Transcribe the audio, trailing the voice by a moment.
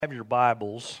Have your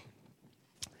Bibles.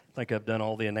 I think I've done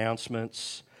all the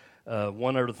announcements.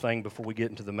 One other thing before we get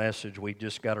into the message, we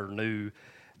just got our new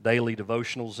daily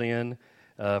devotionals in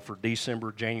for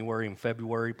December, January, and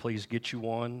February. Please get you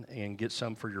one and get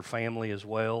some for your family as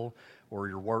well or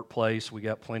your workplace. We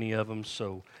got plenty of them,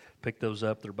 so pick those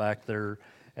up. They're back there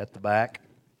at the back.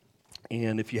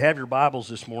 And if you have your Bibles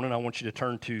this morning, I want you to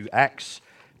turn to Acts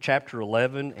chapter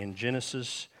 11 and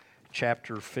Genesis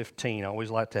chapter 15. I always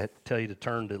like to tell you to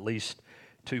turn to at least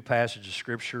two passages of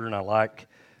Scripture, and I like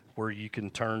where you can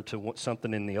turn to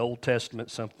something in the Old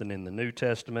Testament, something in the New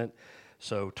Testament.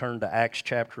 So turn to Acts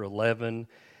chapter 11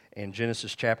 and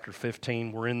Genesis chapter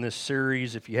 15. We're in this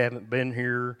series. If you haven't been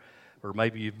here, or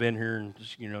maybe you've been here and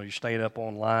you're staying up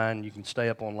online, you can stay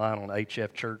up online on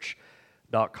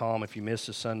hfchurch.com if you miss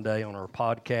a Sunday on our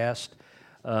podcast.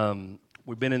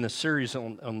 We've been in this series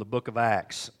on the book of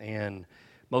Acts, and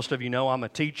most of you know I'm a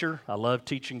teacher. I love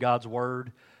teaching God's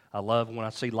Word. I love when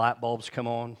I see light bulbs come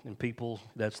on in people.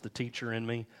 That's the teacher in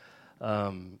me.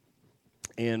 But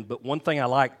one thing I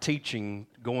like teaching,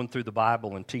 going through the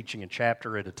Bible and teaching a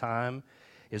chapter at a time,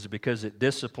 is because it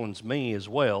disciplines me as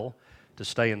well to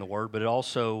stay in the Word, but it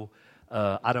also,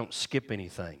 I don't skip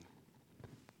anything.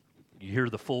 You hear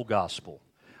the full gospel.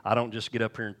 I don't just get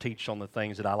up here and teach on the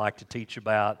things that I like to teach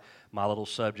about, my little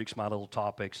subjects, my little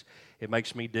topics. It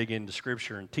makes me dig into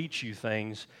Scripture and teach you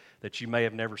things that you may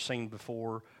have never seen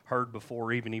before, heard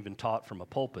before, even taught from a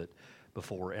pulpit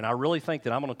before. And I really think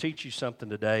that I'm going to teach you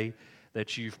something today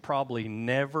that you've probably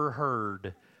never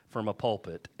heard from a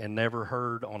pulpit and never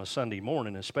heard on a Sunday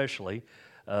morning especially,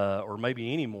 or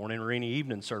maybe any morning or any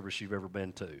evening service you've ever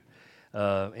been to.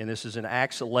 And this is in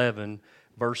Acts 11,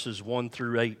 verses 1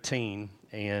 through 18,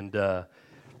 and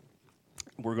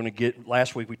we're going to get,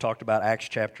 last week we talked about Acts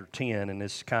chapter 10, and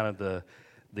this is kind of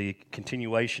the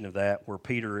continuation of that, where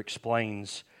Peter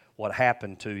explains what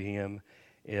happened to him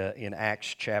in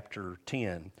Acts chapter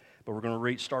 10. But we're going to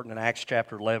read, starting in Acts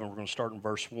chapter 11, we're going to start in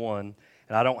verse 1,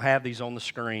 and I don't have these on the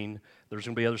screen. There's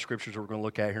going to be other scriptures that we're going to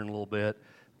look at here in a little bit,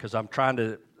 because I'm trying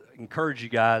to encourage you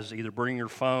guys, either bring your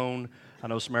phone. I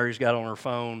know some Mary's got on her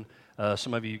phone.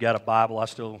 Some of you got a Bible. I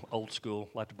still old school,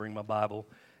 like to bring my Bible.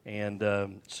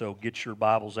 And so get your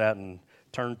Bibles out and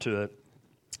turn to it.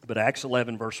 But Acts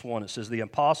 11, verse 1, it says, "The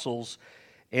apostles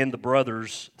and the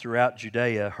brothers throughout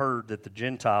Judea heard that the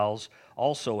Gentiles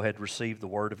also had received the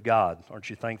word of God."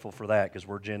 Aren't you thankful for that? Because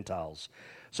we're Gentiles.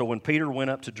 "So when Peter went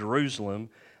up to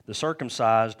Jerusalem, the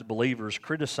circumcised believers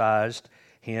criticized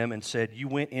him and said, 'You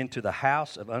went into the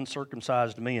house of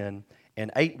uncircumcised men and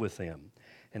ate with them.'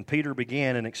 And Peter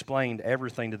began and explained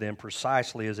everything to them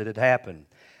precisely as it had happened.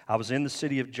 'I was in the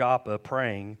city of Joppa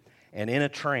praying, and in a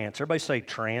trance,'" everybody say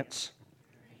trance.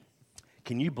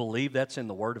 Can you believe that's in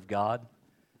the Word of God?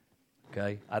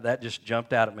 Okay, that just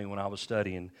jumped out at me when I was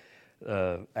studying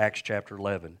Acts chapter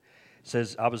 11. It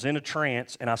says, "I was in a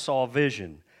trance, and I saw a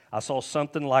vision. I saw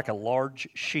something like a large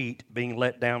sheet being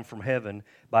let down from heaven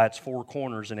by its four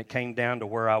corners, and it came down to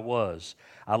where I was.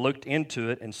 I looked into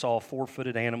it and saw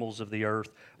four-footed animals of the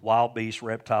earth, wild beasts,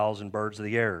 reptiles, and birds of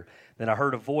the air. Then I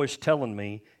heard a voice telling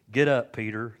me, 'Get up,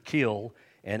 Peter, kill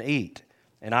and eat.'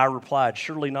 And I replied,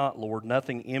 'Surely not, Lord.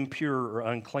 Nothing impure or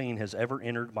unclean has ever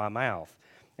entered my mouth.'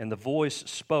 And the voice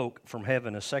spoke from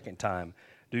heaven a second time,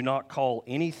 'Do not call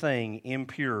anything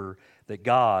impure that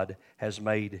God has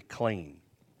made clean.'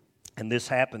 And this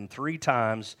happened 3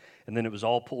 times, and then it was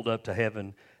all pulled up to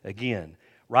heaven again.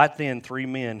 Right then, 3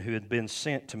 men who had been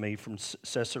sent to me from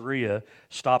Caesarea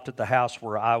stopped at the house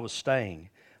where I was staying.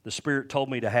 The Spirit told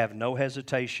me to have no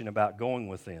hesitation about going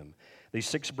with them. These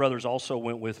 6 brothers also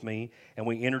went with me, and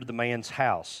we entered the man's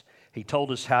house. He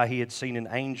told us how he had seen an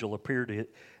angel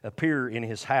appear in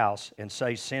his house and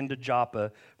say, 'Send to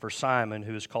Joppa for Simon,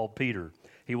 who is called Peter.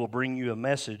 He will bring you a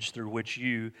message through which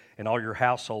you and all your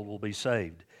household will be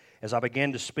saved.' As I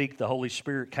began to speak, the Holy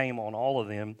Spirit came on all of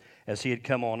them as he had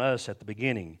come on us at the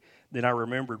beginning. Then I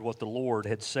remembered what the Lord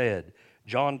had said,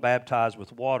 'John baptized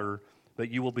with water,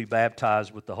 but you will be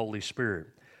baptized with the Holy Spirit.'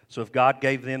 So if God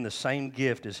gave them the same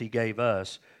gift as he gave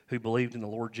us, who believed in the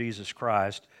Lord Jesus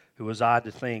Christ, who was I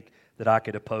to think that I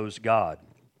could oppose God?"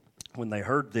 When they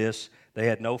heard this, they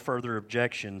had no further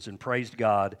objections and praised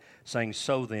God, saying,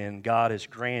 "So then, God has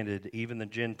granted even the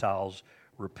Gentiles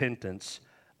repentance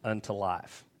unto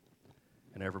life."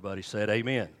 And everybody said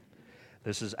amen.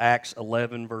 This is Acts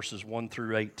 11, verses 1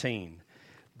 through 18.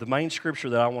 The main scripture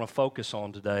that I want to focus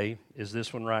on today is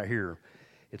this one right here.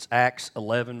 It's Acts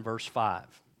 11, verse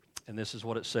 5. And this is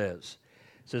what it says.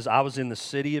 It says, "I was in the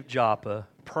city of Joppa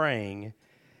praying,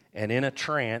 and in a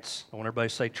trance," I want everybody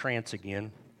to say trance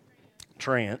again,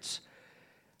 trance,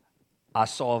 "I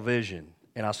saw a vision.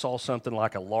 and I saw something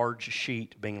like a large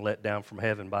sheet being let down from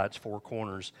heaven by its four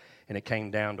corners, and it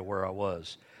came down to where I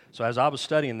was. So as I was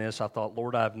studying this, I thought,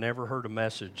 Lord, I've never heard a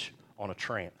message on a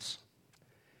trance.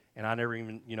 And I never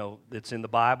even, it's in the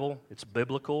Bible, it's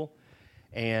biblical,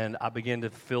 and I began to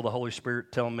feel the Holy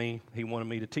Spirit telling me He wanted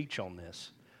me to teach on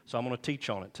this. So I'm going to teach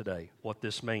on it today, what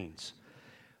this means.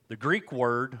 The Greek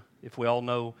word, if we all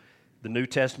know, the New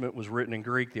Testament was written in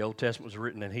Greek, the Old Testament was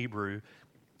written in Hebrew.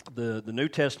 The New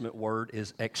Testament word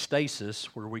is ekstasis,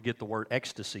 where we get the word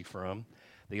ecstasy from.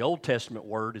 The Old Testament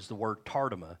word is the word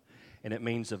tardima, and it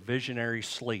means a visionary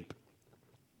sleep.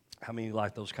 How many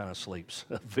like those kind of sleeps?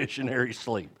 A visionary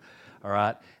sleep, all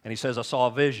right? And he says, I saw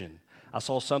a vision. I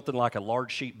saw something like a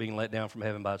large sheet being let down from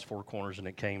heaven by its four corners, and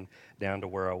it came down to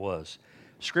where I was.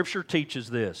 Scripture teaches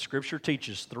this. Scripture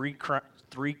teaches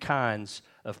three kinds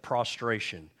of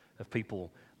prostration of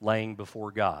people laying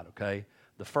before God, okay?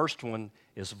 The first one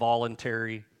is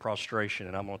voluntary prostration,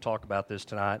 and I'm going to talk about this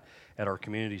tonight at our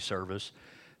community service.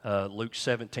 Luke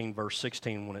 17, verse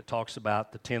 16, when it talks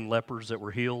about the 10 lepers that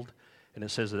were healed, and it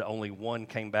says that only one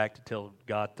came back to tell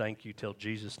God thank you, tell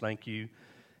Jesus thank you.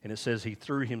 And it says he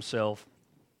threw himself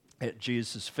at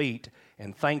Jesus' feet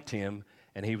and thanked him,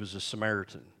 and he was a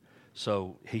Samaritan.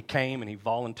 So he came and he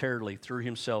voluntarily threw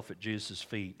himself at Jesus'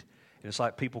 feet. And it's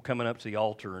like people coming up to the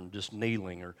altar and just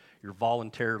kneeling, or you're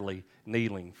voluntarily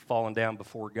kneeling, falling down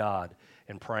before God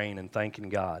and praying and thanking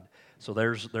God. So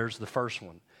there's the first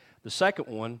one. The second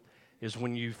one is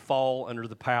when you fall under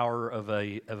the power of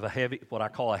a heavy, what I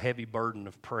call a heavy burden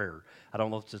of prayer. I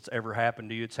don't know if it's ever happened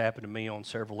to you. It's happened to me on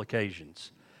several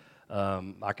occasions.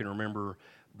 I can remember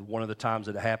one of the times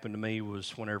that it happened to me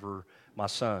was whenever my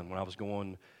son, when I was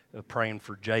going praying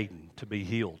for Jaden to be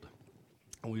healed.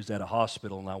 We was at a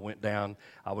hospital, and I went down.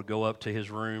 I would go up to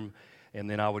his room, and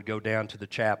then I would go down to the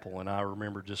chapel, and I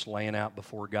remember just laying out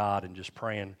before God and just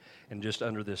praying, and just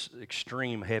under this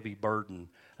extreme heavy burden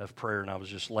of prayer, and I was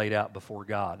just laid out before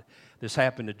God. This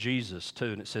happened to Jesus too,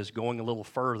 and it says going a little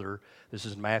further, this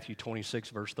is Matthew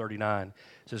 26, verse 39,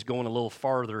 it says going a little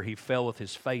farther, he fell with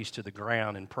his face to the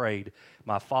ground and prayed,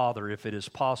 "My Father, if it is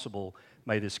possible,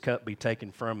 may this cup be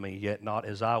taken from me, yet not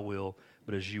as I will,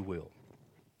 but as you will."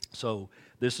 So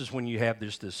this is when you have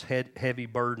this heavy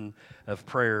burden of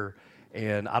prayer,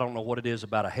 and I don't know what it is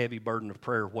about a heavy burden of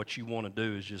prayer. What you want to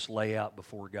do is just lay out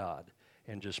before God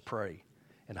and just pray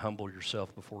and humble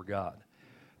yourself before God.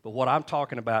 But what I'm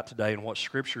talking about today and what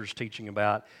Scripture is teaching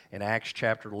about in Acts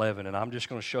chapter 11, and I'm just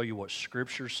going to show you what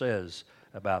Scripture says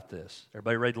about this.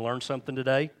 Everybody ready to learn something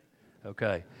today?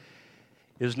 Okay.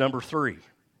 Is number 3.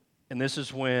 And this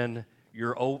is when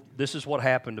this is what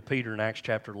happened to Peter in Acts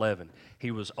chapter 11.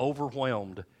 He was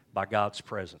overwhelmed by God's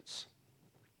presence,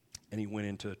 and he went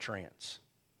into a trance.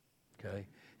 Okay?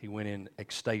 He went in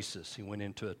ekstasis. He went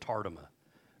into a tardima.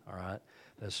 All right?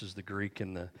 This is the Greek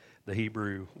and the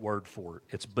Hebrew word for it.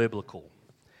 It's biblical.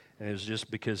 And it was just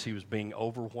because he was being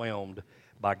overwhelmed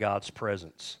by God's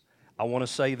presence. I want to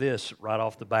say this right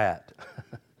off the bat.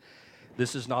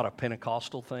 This is not a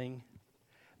Pentecostal thing.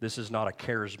 This is not a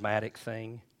charismatic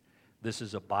thing. This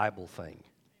is a Bible thing.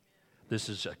 This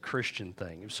is a Christian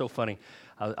thing. It's so funny.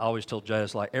 I always told Jay,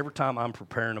 it's like every time I'm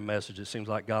preparing a message, it seems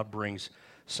like God brings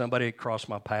somebody across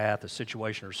my path, a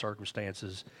situation or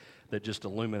circumstances that just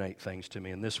illuminate things to me.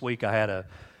 And this week I had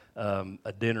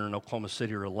a dinner in Oklahoma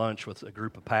City, or a lunch with a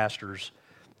group of pastors,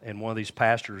 and one of these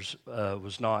pastors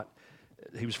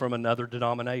he was from another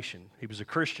denomination. He was a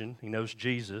Christian. He knows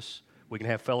Jesus. We can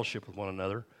have fellowship with one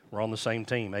another. We're on the same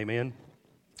team. Amen?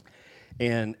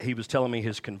 And he was telling me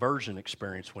his conversion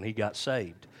experience when he got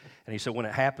saved. And he said, when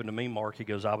it happened to me, Mark, he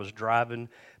goes, I was driving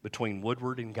between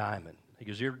Woodward and Guyman. He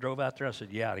goes, you ever drove out there? I said,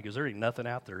 yeah. He goes, there ain't nothing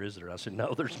out there, is there? I said,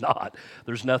 no, there's not.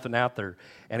 There's nothing out there.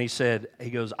 And he said, he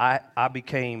goes, I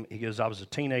was a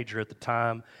teenager at the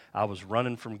time. I was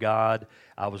running from God.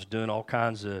 I was doing all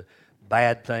kinds of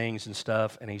bad things and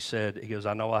stuff. And he goes,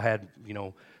 I know I had,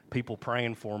 people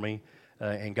praying for me,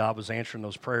 and God was answering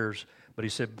those prayers. But he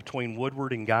said, between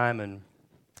Woodward and Guyman,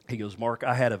 he goes, Mark,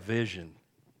 I had a vision.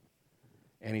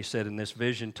 And he said, and this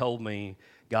vision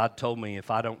God told me if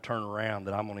I don't turn around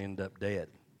that I'm going to end up dead.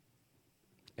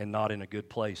 And not in a good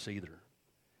place either.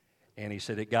 And he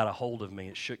said, it got a hold of me.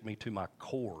 It shook me to my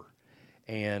core.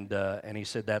 And he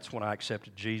said, that's when I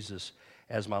accepted Jesus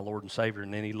as my Lord and Savior.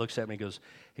 And then he looks at me and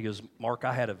he goes, Mark,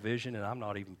 I had a vision and I'm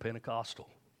not even Pentecostal.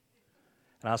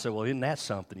 And I said, well, isn't that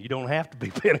something? You don't have to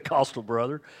be Pentecostal,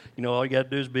 brother. All you got to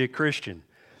do is be a Christian.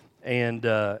 And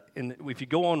if you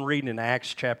go on reading in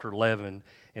Acts chapter 11,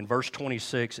 in verse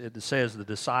 26, it says the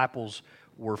disciples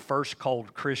were first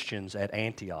called Christians at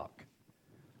Antioch.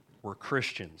 Were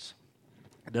Christians.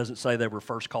 It doesn't say they were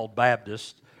first called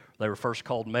Baptists. They were first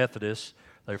called Methodists.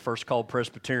 They were first called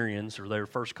Presbyterians, or they were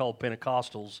first called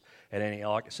Pentecostals at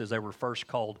Antioch. It says they were first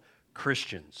called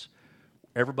Christians.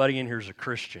 Everybody in here is a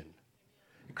Christian.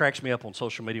 It cracks me up on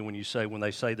social media when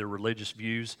they say their religious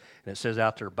views, and it says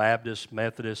out there Baptist,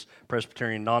 Methodist,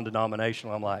 Presbyterian,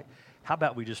 non-denominational. I'm like, how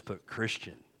about we just put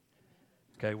Christian?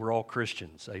 Okay, we're all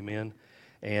Christians, amen.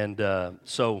 And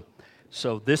so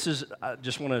this is, I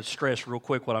just want to stress real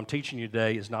quick, what I'm teaching you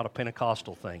today is not a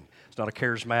Pentecostal thing. It's not a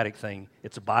charismatic thing.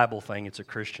 It's a Bible thing. It's a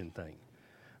Christian thing.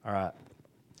 All right.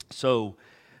 So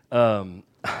one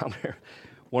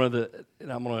of the,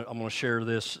 and I'm gonna share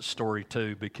this story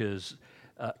too, because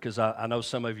I know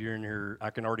some of you in here,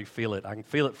 I can already feel it. I can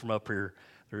feel it from up here,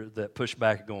 that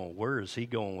pushback going, where is he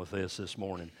going with this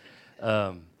morning?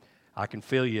 I can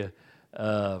feel you.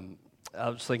 I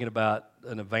was thinking about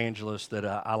an evangelist that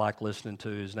I like listening to.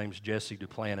 His name's Jesse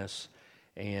Duplantis,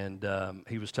 and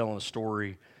he was telling a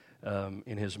story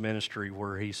in his ministry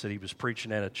where he said he was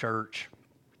preaching at a church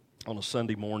on a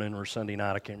Sunday morning or Sunday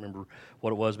night. I can't remember what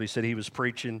it was, but he said he was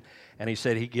preaching, and he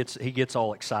said he gets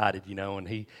all excited,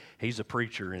 and he's a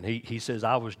preacher, and he says,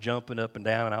 I was jumping up and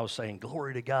down, and I was saying,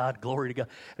 glory to God, glory to God.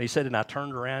 And he said, and I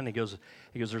turned around, and he goes,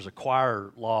 there's a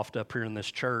choir loft up here in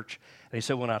this church. And he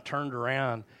said, when I turned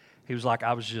around, he was like,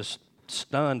 I was just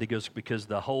stunned. He goes, because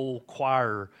the whole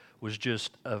choir was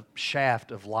just a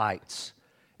shaft of lights.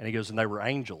 And he goes, and they were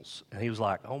angels. And he was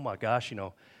like, oh my gosh,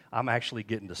 I'm actually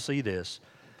getting to see this.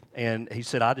 And he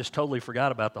said, I just totally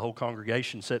forgot about the whole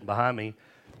congregation sitting behind me.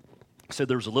 He said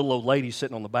there was a little old lady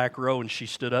sitting on the back row, and she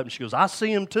stood up and she goes, I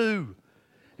see him too.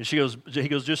 And he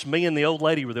goes, just me and the old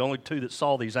lady were the only two that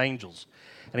saw these angels.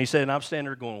 And he said, and I'm standing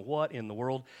there going, what in the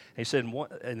world? And he said,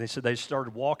 and they said they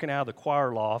started walking out of the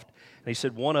choir loft. And he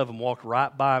said one of them walked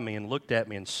right by me and looked at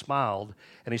me and smiled.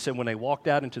 And he said when they walked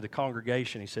out into the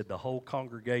congregation, he said the whole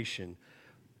congregation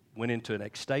went into an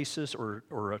ecstasis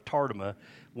or a tardima,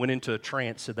 went into a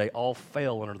trance, said they all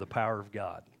fell under the power of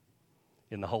God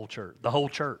in the whole church. The whole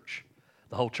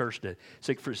church did,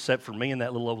 except for me and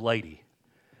that little old lady.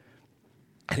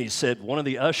 And he said one of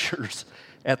the ushers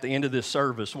at the end of this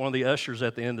service,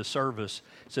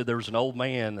 said there was an old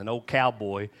man, an old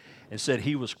cowboy, and said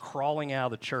he was crawling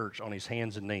out of the church on his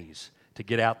hands and knees to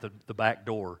get out the back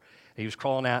door. He was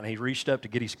crawling out, and he reached up to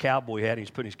get his cowboy hat, and he's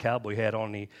putting his cowboy hat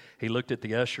on, and he looked at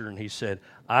the usher, and he said,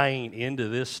 I ain't into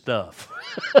this stuff.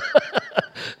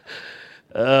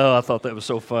 Oh, I thought that was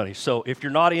so funny. So if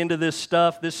you're not into this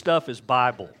stuff is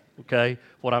Bible, okay,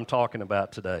 what I'm talking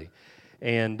about today.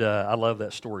 And I love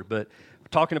that story. But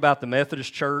talking about the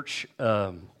Methodist Church,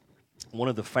 one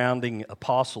of the founding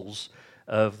apostles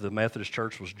of the Methodist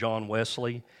Church was John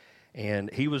Wesley,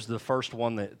 and he was the first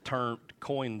one that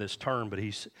coined this term, but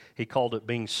he called it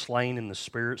being slain in the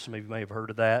Spirit. Some of you may have heard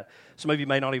of that. Some of you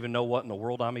may not even know what in the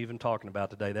world I'm even talking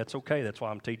about today. That's okay. That's why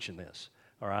I'm teaching this.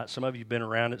 All right? Some of you have been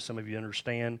around it. Some of you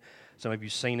understand. Some of you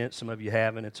have seen it. Some of you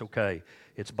haven't. It's okay.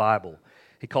 It's Bible.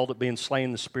 He called it being slain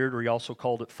in the Spirit, or he also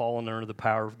called it falling under the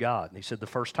power of God. And he said the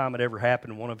first time it ever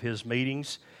happened in one of his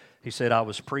meetings, he said, I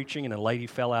was preaching, and a lady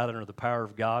fell out under the power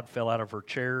of God, fell out of her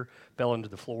chair, fell into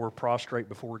the floor, prostrate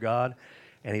before God.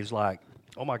 And he's like,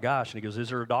 oh my gosh. And he goes, is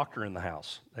there a doctor in the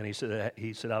house? And he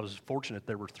said, I was fortunate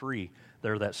there were 3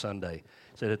 there that Sunday.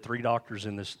 He said, had 3 doctors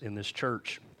in this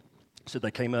church. He said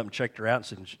they came up and checked her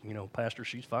out and said, Pastor,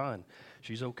 she's fine.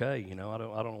 She's okay. I don't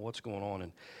know what's going on.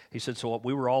 And he said, so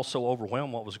we were all so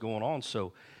overwhelmed what was going on.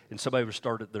 So, and somebody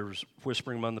there was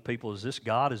whispering among the people, is this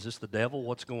God? Is this the devil?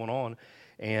 What's going on?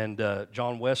 And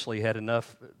John Wesley had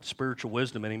enough spiritual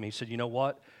wisdom in him. He said, you know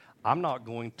what? I'm not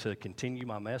going to continue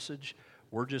my message.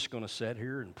 We're just going to sit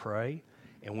here and pray.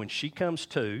 And when she comes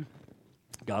to,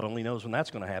 God only knows when that's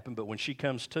going to happen, but when she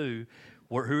comes to,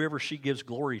 whoever she gives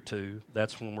glory to,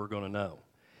 that's when we're going to know.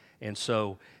 And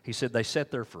so he said they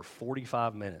sat there for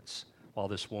 45 minutes while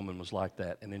this woman was like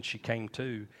that. And then she came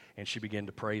to, and she began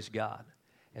to praise God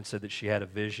and said that she had a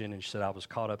vision. And she said, I was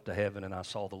caught up to heaven, and I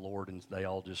saw the Lord. And they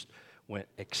all just went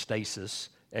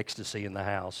ecstasy in the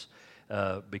house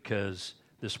because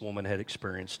this woman had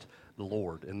experienced the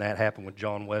Lord. And that happened with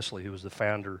John Wesley, who was the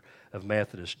founder of the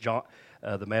Methodist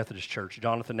Church.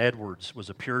 Jonathan Edwards was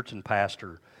a Puritan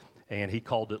pastor, and he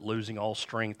called it losing all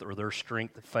strength, or their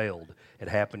strength failed. It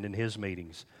happened in his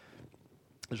meetings.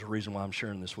 There's a reason why I'm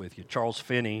sharing this with you. Charles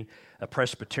Finney, a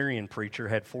Presbyterian preacher,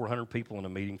 had 400 people in a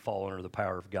meeting fall under the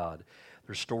power of God.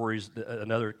 There's stories,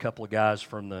 another couple of guys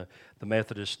from the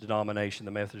Methodist denomination,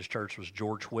 the Methodist Church, was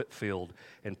George Whitfield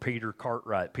and Peter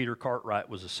Cartwright. Peter Cartwright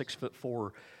was a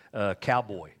 6'4"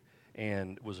 cowboy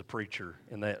and was a preacher,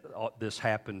 and this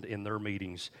happened in their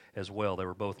meetings as well. They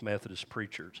were both Methodist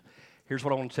preachers. Here's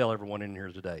what I want to tell everyone in here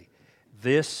today.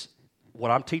 This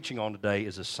what I'm teaching on today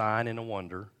is a sign and a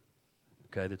wonder,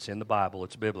 okay, that's in the Bible.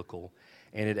 It's biblical,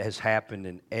 and it has happened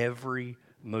in every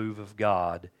move of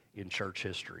God in church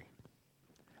history.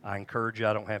 I encourage you,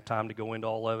 I don't have time to go into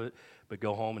all of it, but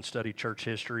go home and study church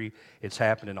history. It's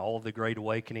happened in all of the Great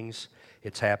Awakenings.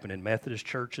 It's happened in Methodist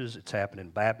churches. It's happened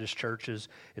in Baptist churches.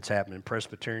 It's happened in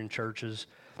Presbyterian churches.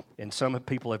 And some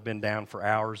people have been down for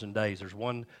hours and days. There's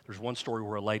one story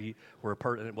where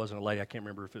it wasn't a lady, I can't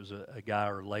remember if it was a guy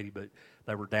or a lady, but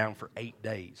they were down for 8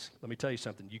 days. Let me tell you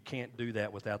something. You can't do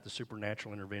that without the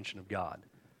supernatural intervention of God.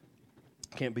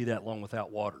 Can't be that long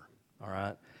without water, all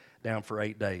right? Down for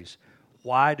 8 days.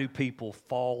 Why do people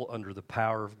fall under the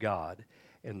power of God?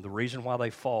 And the reason why they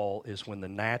fall is when the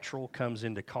natural comes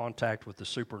into contact with the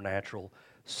supernatural,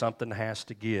 something has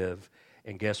to give,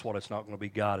 and guess what? It's not going to be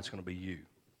God, it's going to be you.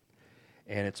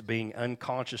 And it's being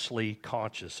unconsciously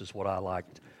conscious is what I like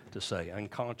to say,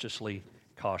 unconsciously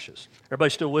cautious.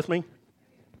 Everybody still with me?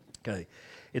 Okay.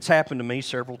 It's happened to me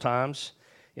several times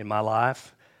in my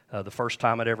life. The first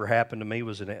time it ever happened to me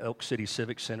was in Elk City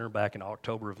Civic Center back in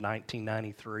October of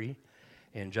 1993.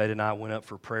 And Jada and I went up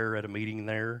for prayer at a meeting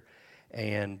there,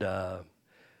 and the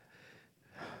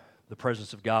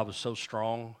presence of God was so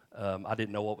strong. I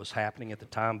didn't know what was happening at the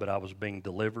time, but I was being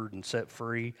delivered and set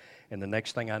free, and the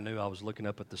next thing I knew, I was looking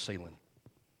up at the ceiling.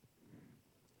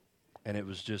 And it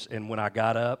was just, and when I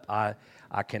got up, I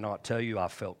cannot tell you, I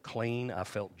felt clean, I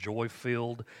felt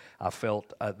joy-filled, I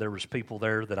felt there was people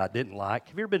there that I didn't like.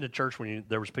 Have you ever been to church when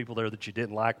there was people there that you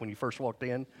didn't like when you first walked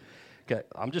in? Okay,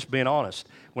 I'm just being honest.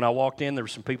 When I walked in, there were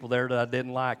some people there that I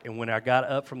didn't like, and when I got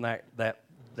up from that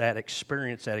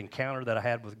experience, that encounter that I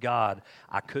had with God,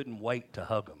 I couldn't wait to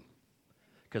hug them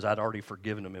because I'd already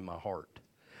forgiven them in my heart.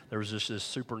 There was just this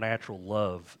supernatural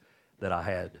love that I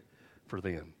had for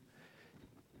them.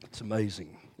 It's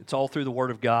amazing. It's all through the Word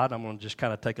of God. I'm going to just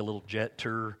kind of take a little jet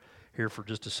tour here for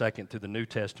just a second through the New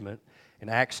Testament. In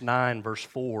Acts 9, verse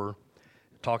 4,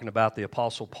 talking about the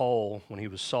Apostle Paul, when he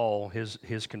was Saul,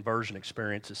 his conversion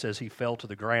experience, it says he fell to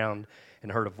the ground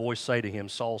and heard a voice say to him,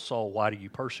 Saul, Saul, why do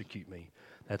you persecute me?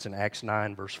 That's in Acts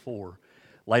 9, verse 4.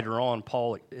 Later on,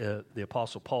 the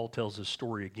Apostle Paul tells this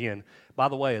story again. By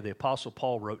the way, the Apostle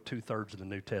Paul wrote 2/3 of the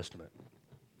New Testament,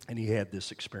 and he had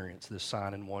this experience, this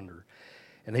sign and wonder.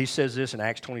 And he says this in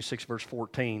Acts 26, verse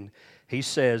 14. He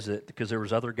says that because there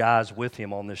was other guys with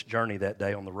him on this journey that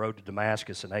day on the road to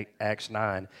Damascus in Acts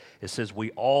 9, it says, we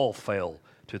all fell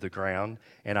to the ground,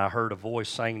 and I heard a voice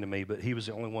saying to me, but he was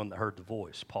the only one that heard the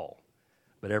voice, Paul.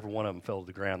 But every one of them fell to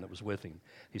the ground that was with him.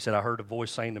 He said, I heard a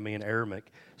voice saying to me in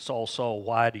Aramaic, Saul, Saul,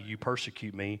 why do you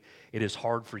persecute me? It is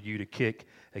hard for you to kick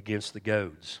against the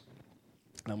goads.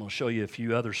 And I'm going to show you a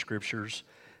few other scriptures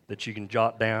that you can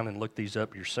jot down and look these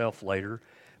up yourself later.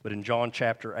 But in John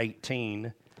chapter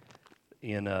 18,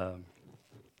 in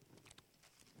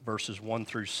verses 1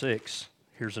 through 6,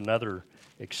 here's another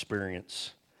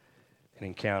experience, an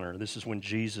encounter. This is when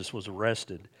Jesus was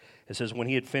arrested. It says, when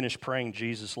he had finished praying,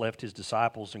 Jesus left his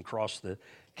disciples and crossed the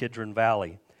Kidron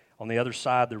Valley. On the other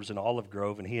side, there was an olive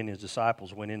grove, and he and his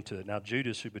disciples went into it. Now,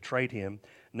 Judas, who betrayed him,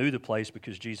 knew the place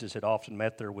because Jesus had often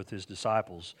met there with his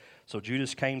disciples. So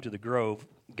Judas came to the grove,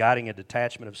 guiding a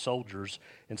detachment of soldiers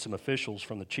and some officials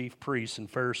from the chief priests and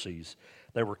Pharisees.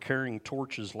 They were carrying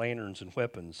torches, lanterns, and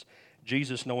weapons.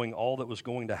 Jesus, knowing all that was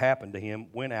going to happen to him,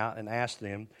 went out and asked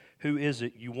them, who is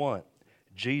it you want?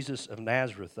 Jesus of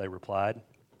Nazareth, they replied.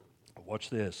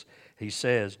 Watch this.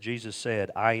 Jesus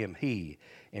said, I am he.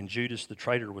 And Judas the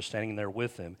traitor was standing there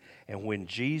with them. And when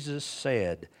Jesus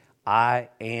said, I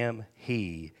am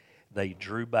he, they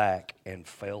drew back and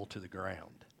fell to the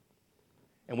ground.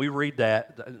 And we read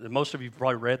that. Most of you have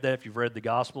probably read that if you've read the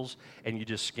Gospels, and you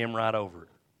just skim right over it.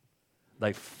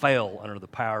 They fell under the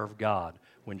power of God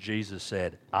when Jesus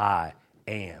said, I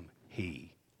am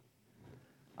he.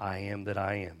 I am that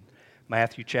I am.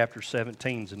 Matthew chapter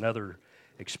 17 is another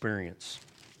experience,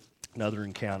 another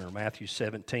encounter. Matthew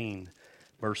 17,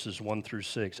 verses 1 through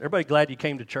 6. Everybody glad you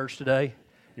came to church today?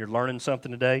 You're learning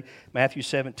something today? Matthew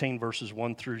 17, verses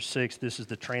 1 through 6. This is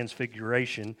the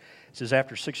transfiguration. It says,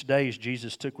 after 6 days,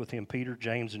 Jesus took with him Peter,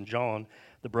 James, and John,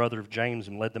 the brother of James,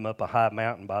 and led them up a high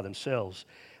mountain by themselves.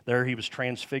 There he was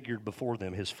transfigured before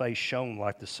them. His face shone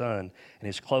like the sun, and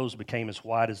his clothes became as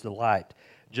white as the light.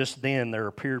 Just then there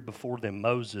appeared before them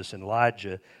Moses and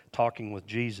Elijah talking with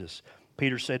Jesus.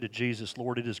 Peter said to Jesus,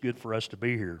 Lord, it is good for us to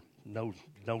be here. No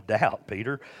doubt,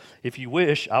 Peter. If you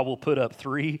wish, I will put up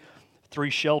three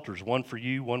shelters, one for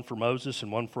you, one for Moses,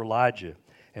 and one for Elijah.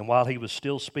 And while he was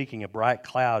still speaking, a bright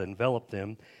cloud enveloped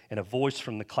them, and a voice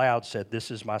from the cloud said,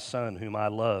 This is my son, whom I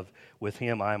love. With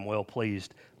him I am well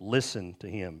pleased. Listen to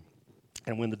him.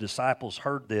 And when the disciples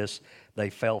heard this, They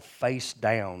fell face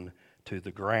down to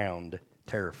the ground,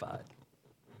 terrified.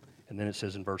 And then it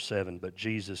says in verse 7, but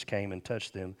Jesus came and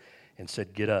touched them and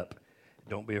said, get up,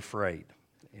 don't be afraid.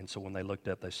 And so when they looked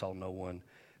up, they saw no one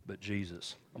but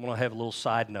Jesus. I'm going to have a little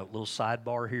side note, a little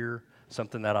sidebar here,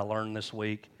 something that I learned this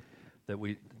week that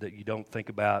you don't think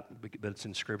about, but it's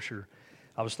in Scripture.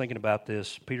 I was thinking about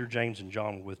this. Peter, James, and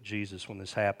John were with Jesus when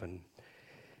this happened.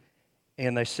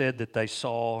 And they said that they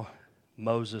saw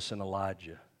Moses and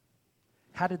Elijah.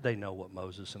 How did they know what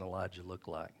Moses and Elijah looked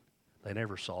like? They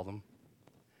never saw them.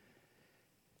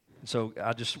 And so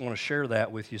I just want to share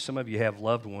that with you. Some of you have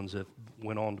loved ones that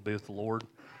went on to be with the Lord.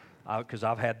 Because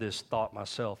I've had this thought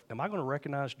myself. Am I going to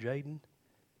recognize Jaden?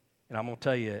 And I'm going to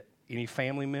tell you, any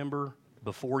family member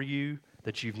before you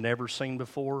that you've never seen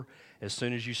before, as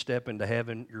soon as you step into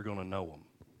heaven, you're going to know them.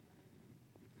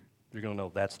 You're going to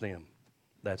know that's them.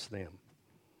 That's them.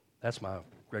 That's my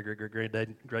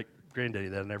great-granddaddy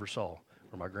that I never saw,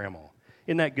 or my grandma.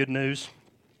 Isn't that good news?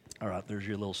 All right, there's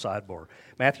your little sidebar.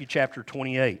 Matthew chapter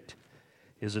 28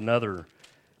 is another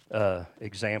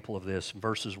example of this.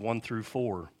 Verses 1 through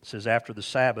 4. It says, after the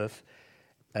Sabbath,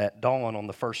 at dawn on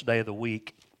the first day of the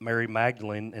week, Mary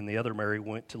Magdalene and the other Mary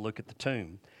went to look at the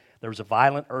tomb. There was a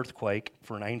violent earthquake,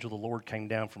 for an angel of the Lord came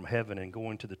down from heaven and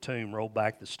going to the tomb, rolled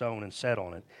back the stone and sat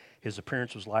on it. His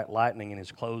appearance was like lightning, and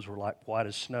his clothes were like white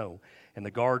as snow. And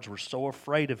the guards were so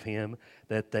afraid of him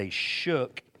that they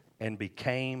shook and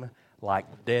became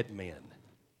like dead men.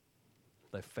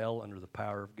 They fell under the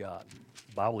power of God.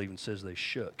 The Bible even says they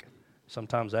shook.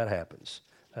 Sometimes that happens.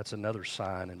 That's another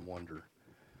sign and wonder.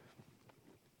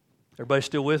 Everybody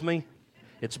still with me?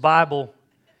 It's Bible.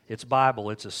 It's Bible.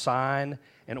 It's a sign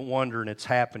and a wonder, and it's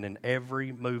happened in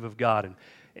every move of God.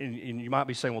 And you might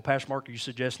be saying, well, Pastor Mark, are you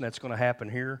suggesting that's going to happen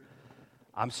here?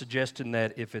 I'm suggesting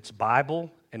that if it's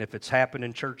Bible and if it's happened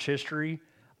in church history,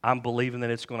 I'm believing that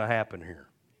it's going to happen here.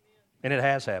 And it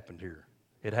has happened here.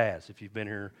 It has. If you've been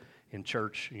here in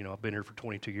church, I've been here for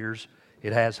 22 years,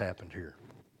 it has happened here.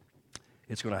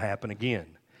 It's going to happen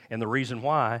again. And the reason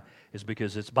why is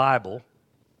because it's Bible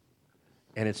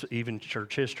and it's even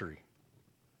church history.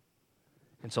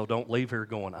 And so don't leave here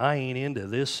going, I ain't into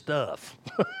this stuff.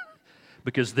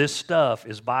 Because this stuff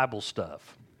is Bible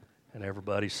stuff. And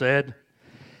everybody said,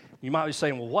 you might be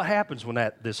saying, well, what happens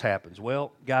when this happens?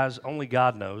 Well, guys, only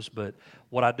God knows. But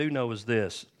what I do know is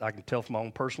this. I can tell from my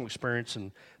own personal experience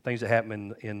and things that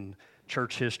happen in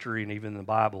church history and even in the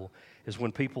Bible, is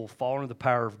when people fall into the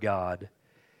power of God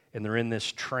and they're in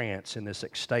this trance, in this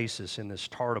ecstasis, in this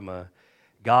tartama,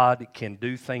 God can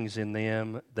do things in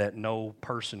them that no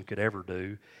person could ever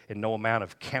do and no amount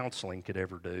of counseling could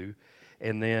ever do.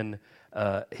 And then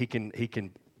he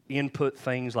can input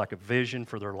things like a vision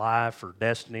for their life or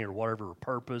destiny or whatever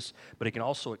purpose, but he can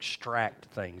also extract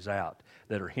things out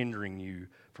that are hindering you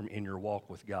from in your walk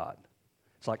with God.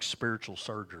 It's like spiritual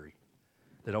surgery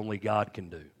that only God can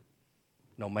do.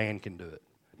 No man can do it.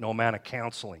 No amount of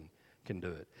counseling can do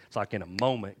it. It's like in a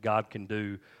moment, God can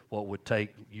do what would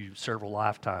take you several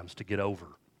lifetimes to get over.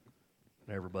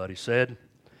 And everybody said. And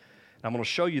I'm going to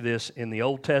show you this in the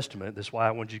Old Testament. That's why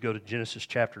I wanted you to go to Genesis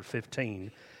chapter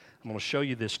 15. I'm going to show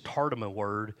you this tartama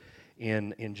word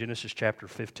in Genesis chapter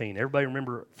 15. Everybody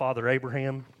remember Father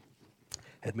Abraham?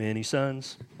 Had many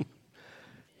sons.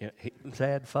 He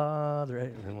had Father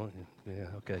Abraham. Yeah,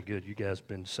 okay, good. You guys have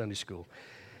been to Sunday school.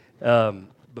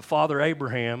 But Father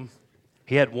Abraham,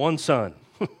 he had one son.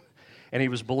 And he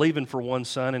was believing for one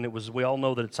son, and we all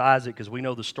know that it's Isaac because we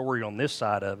know the story on this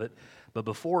side of it. But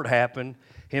before it happened,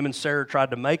 him and Sarah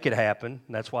tried to make it happen,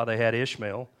 and that's why they had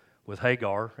Ishmael with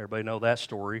Hagar. Everybody know that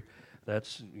story.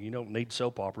 You don't need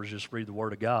soap operas, just read the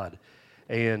Word of God.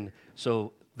 And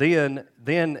so then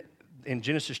in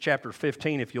Genesis chapter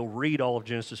 15, if you'll read all of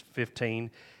Genesis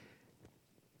 15,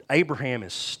 Abraham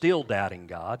is still doubting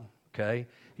God, okay?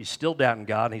 He's still doubting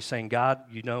God, and he's saying, God,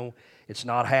 it's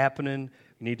not happening.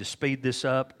 You need to speed this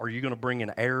up. Are you going to bring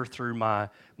an heir through my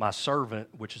servant,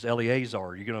 which is Eleazar?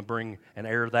 Are you going to bring an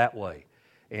heir that way?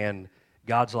 And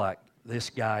God's like, this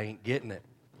guy ain't getting it.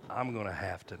 I'm going to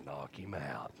have to knock him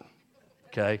out.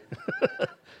 Okay?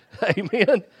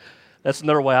 Amen? That's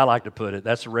another way I like to put it.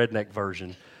 That's the redneck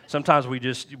version. Sometimes we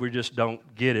just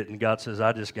don't get it, and God says,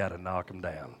 I just got to knock him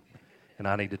down, and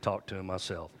I need to talk to him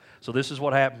myself. So this is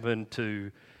what happened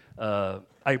to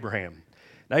Abraham.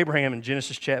 Now, Abraham in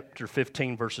Genesis chapter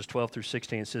 15, verses 12 through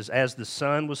 16, it says, as the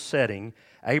sun was setting,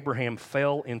 Abraham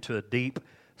fell into a deep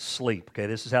sleep. Okay,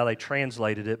 this is how they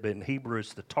translated it, but in Hebrew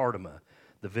it's the tartama,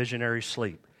 the visionary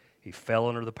sleep. He fell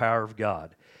under the power of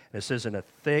God. And it says, and a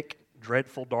thick,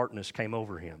 dreadful darkness came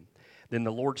over him. Then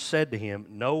the Lord said to him,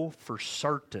 know for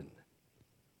certain,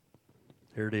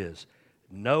 here it is,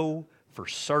 know for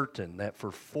certain that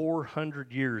for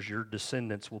 400 years your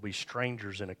descendants will be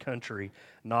strangers in a country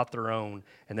not their own,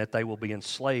 and that they will be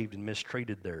enslaved and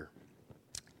mistreated there.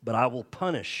 But I will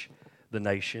punish the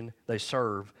nation they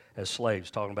serve as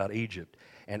slaves," talking about Egypt,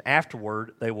 "and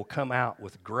afterward they will come out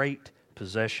with great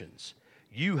possessions.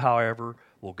 You, however,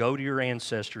 will go to your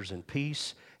ancestors in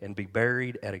peace and be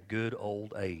buried at a good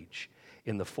old age.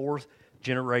 In the fourth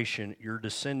generation, your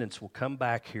descendants will come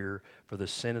back here, for the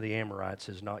sin of the Amorites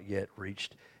has not yet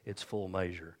reached its full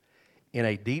measure." In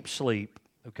a deep sleep,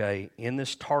 okay, in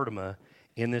this tardima,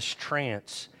 in this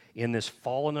trance, in this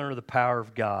fallen under the power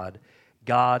of God,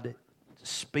 God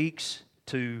speaks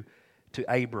to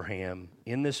Abraham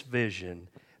in this vision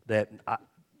that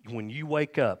when you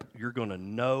wake up, you're going to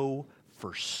know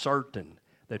for certain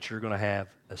that you're going to have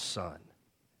a son.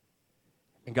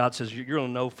 And God says, you're going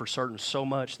to know for certain so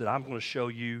much that I'm going to show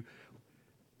you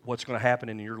what's going to happen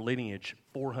in your lineage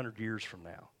 400 years from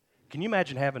now. Can you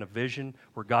imagine having a vision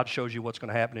where God shows you what's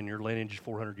going to happen in your lineage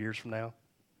 400 years from now?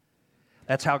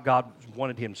 That's how God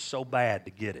wanted him so bad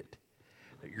to get it.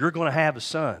 That you're going to have a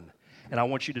son, and I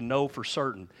want you to know for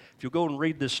certain. If you'll go and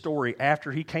read this story,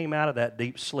 after he came out of that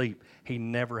deep sleep, he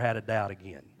never had a doubt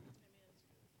again.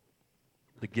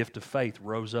 The gift of faith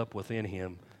rose up within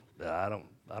him that I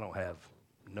don't have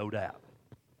no doubt.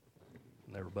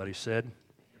 And everybody said,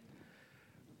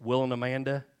 Will and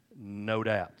Amanda, no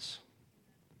doubts.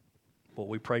 What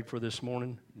we prayed for this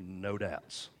morning, no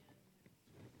doubts.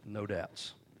 No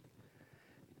doubts.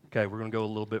 Okay, we're going to go a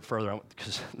little bit further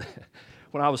because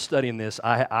when I was studying this,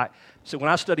 so when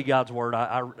I study God's Word,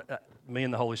 me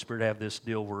and the Holy Spirit have this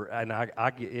deal where, and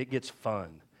it gets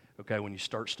fun. Okay, when you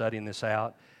start studying this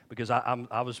out, because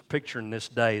I was picturing this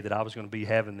day that I was going to be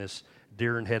having this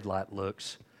deer in headlight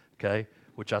looks, okay,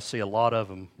 which I see a lot of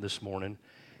them this morning,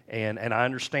 and I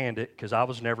understand it because I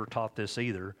was never taught this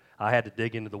either. I had to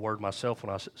dig into the Word myself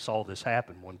when I saw this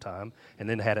happen one time, and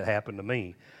then had it happen to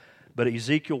me. But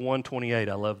Ezekiel 1:28,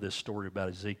 I love this story about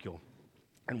Ezekiel.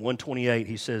 In 1:28,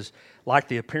 he says, "Like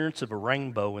the appearance of a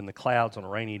rainbow in the clouds on a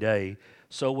rainy day,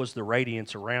 so was the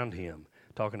radiance around him,"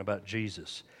 talking about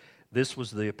Jesus. "This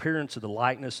was the appearance of the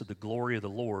likeness of the glory of the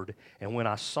Lord. And when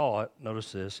I saw it,"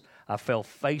 notice this, "I fell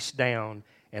face down,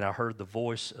 and I heard the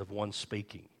voice of one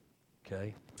speaking."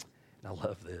 Okay? And I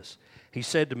love this. "He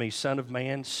said to me, 'Son of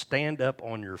man, stand up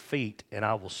on your feet, and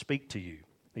I will speak to you.'"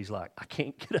 He's like, I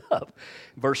can't get up.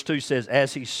 Verse 2 says,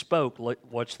 "As he spoke,"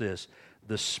 watch this,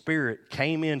 "the Spirit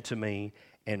came into me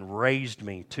and raised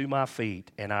me to my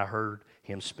feet, and I heard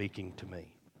him speaking to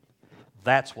me."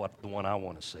 That's the one I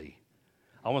want to see.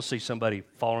 I want to see somebody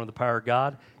fall under the power of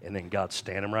God, and then God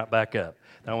stand them right back up.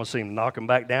 And I want to see him knock them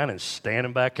back down and stand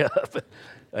them back up.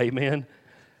 Amen.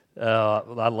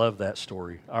 I love that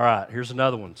story. All right, here's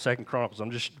another one. 2 Chronicles.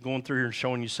 I'm just going through here and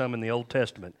showing you some in the Old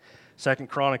Testament. 2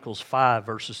 Chronicles 5,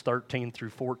 verses 13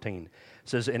 through 14. It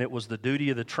says, "And it was the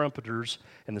duty of the trumpeters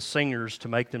and the singers to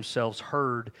make themselves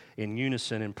heard in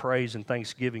unison in praise and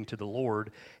thanksgiving to the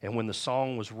Lord. And when the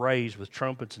song was raised with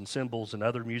trumpets and cymbals and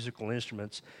other musical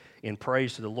instruments in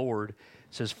praise to the Lord," it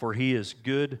says, "For he is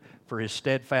good, for his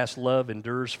steadfast love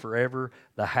endures forever.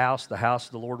 The house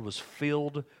of the Lord was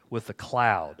filled with a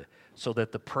cloud, so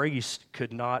that the priest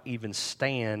could not even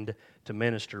stand to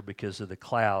minister because of the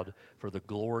cloud, for the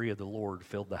glory of the Lord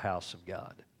filled the house of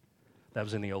God." That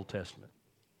was in the Old Testament.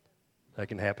 That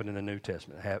can happen in the New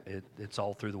Testament. It's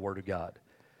all through the Word of God.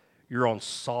 You're on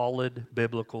solid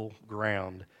biblical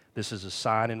ground. This is a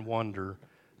sign and wonder,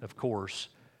 of course,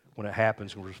 when it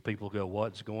happens, where people go,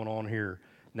 "What's going on here?"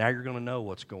 Now you're going to know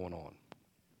what's going on.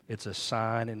 It's a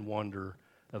sign and wonder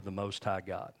of the Most High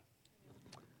God.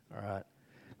 All right.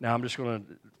 Now I'm just going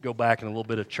to go back in a little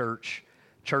bit of church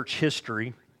history.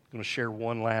 I'm going to share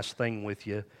one last thing with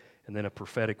you, and then a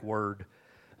prophetic word.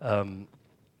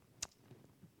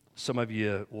 Some of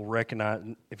you will recognize,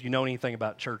 if you know anything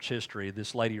about church history,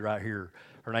 this lady right here,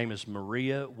 her name is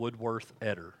Maria Woodworth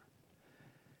Etter.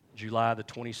 July the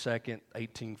 22nd,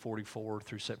 1844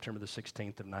 through September the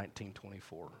 16th of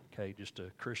 1924. Okay, just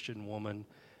a Christian woman.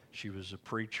 She was a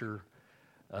preacher.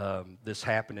 This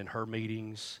happened in her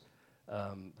meetings.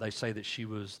 They say that she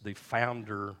was the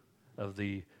founder of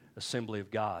the Assembly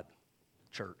of God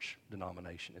church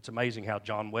denomination. It's amazing how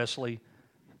John Wesley,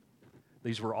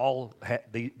 these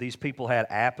people had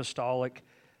apostolic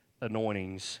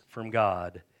anointings from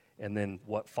God, and then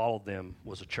what followed them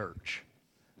was a church.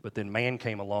 But then man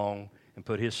came along and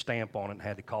put his stamp on it and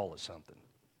had to call it something.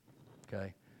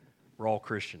 Okay? We're all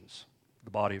Christians,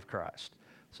 the body of Christ.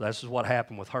 So this is what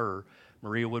happened with her,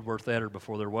 Maria Woodworth Etter.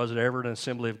 Before there was ever an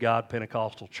Assembly of God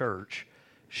Pentecostal church,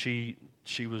 she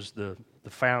was the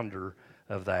founder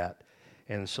of that.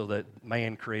 And so that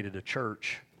man created a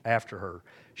church after her.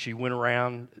 She went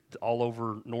around all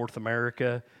over North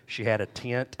America. She had a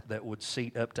tent that would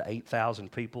seat up to 8,000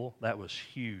 people. That was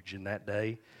huge in that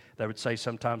day. They would say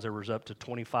sometimes there was up to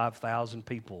 25,000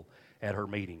 people at her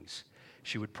meetings.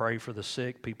 She would pray for the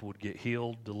sick. People would get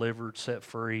healed, delivered, set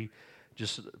free.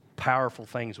 Just powerful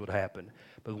things would happen.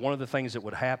 But one of the things that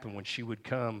would happen when she would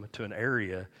come to an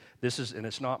area, and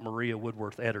it's not Maria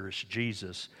Woodworth Etter, it's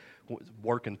Jesus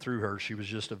working through her. She was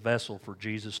just a vessel for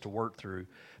Jesus to work through.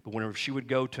 But whenever she would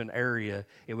go to an area,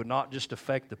 it would not just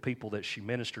affect the people that she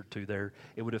ministered to there,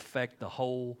 it would affect the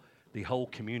whole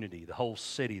community, the whole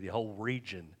city, the whole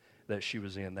region that she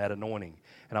was in, that anointing.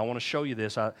 And I want to show you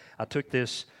this. I took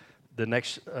this, the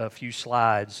next few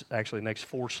slides, actually the next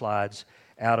 4 slides,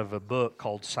 out of a book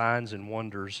called Signs and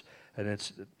Wonders, and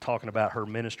it's talking about her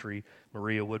ministry,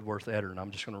 Maria Woodworth Etter, and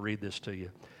I'm just going to read this to you.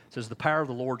 It says, "The power of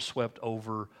the Lord swept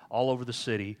all over the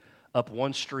city, up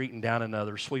one street and down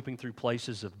another, sweeping through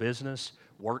places of business,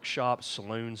 workshops,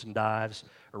 saloons, and dives,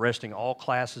 arresting all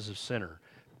classes of sinner.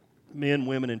 Men,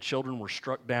 women, and children were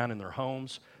struck down in their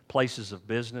homes, places of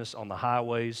business, on the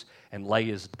highways, and lay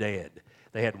as dead.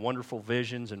 They had wonderful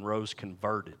visions and rose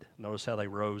converted." Notice how they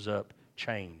rose up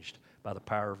changed by the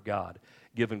power of God,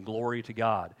 giving glory to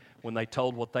God. When they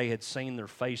told what they had seen, their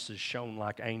faces shone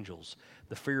like angels.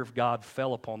 The fear of God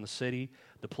fell upon the city.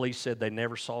 The police said they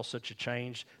never saw such a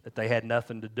change, that they had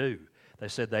nothing to do. They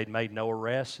said they'd made no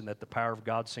arrests and that the power of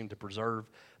God seemed to preserve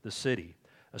the city.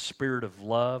 A spirit of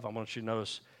love. I want you to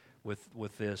notice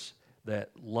with this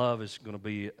that love is going to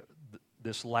be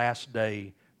this last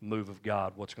day move of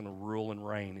God. What's going to rule and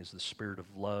reign is the spirit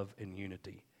of love and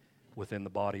unity within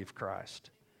the body of Christ.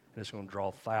 And it's going to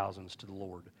draw thousands to the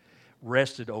Lord.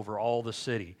 Rested over all the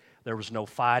city. There was no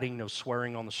fighting, no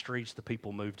swearing on the streets. The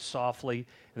people moved softly,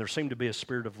 and there seemed to be a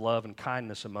spirit of love and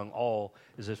kindness among all,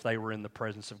 as if they were in the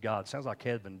presence of God. Sounds like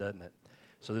heaven, doesn't it?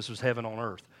 So this was heaven on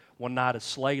earth. One night a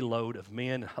sleigh load of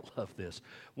men, I love this,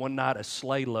 one night a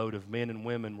sleigh load of men and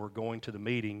women were going to the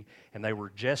meeting, and they were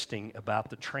jesting about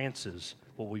the trances,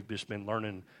 what we've just been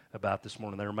learning about this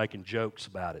morning. They were making jokes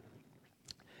about it.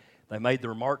 They made the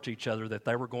remark to each other that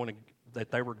they were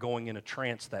going in a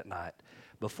trance that night.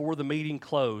 Before the meeting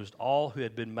closed, all who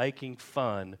had been making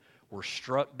fun were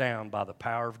struck down by the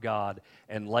power of God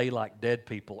and lay like dead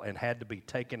people and had to be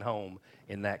taken home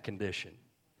in that condition.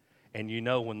 And you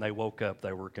know when they woke up,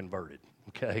 they were converted.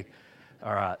 Okay?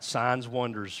 All right. Signs,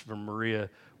 wonders from Maria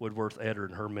Woodworth Etter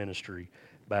and her ministry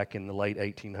back in the late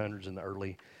 1800s and the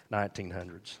early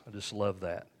 1900s. I just love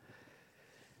that.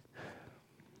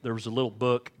 There was a little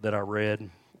book that I read,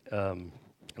 and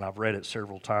I've read it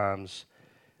several times.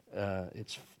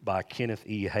 It's by Kenneth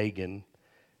E. Hagin,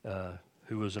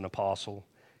 who was an apostle.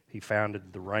 He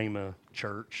founded the Rhema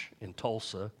Church in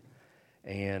Tulsa,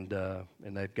 and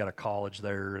they've got a college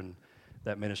there, and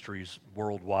that ministry is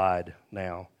worldwide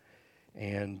now.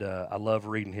 And I love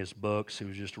reading his books. He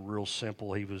was just real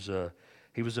simple. He was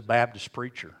a Baptist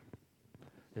preacher,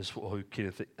 is who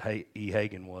Kenneth E.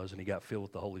 Hagin was, and he got filled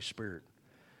with the Holy Spirit.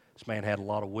 This man had a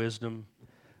lot of wisdom.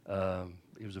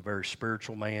 He was a very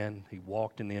spiritual man. He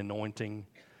walked in the anointing.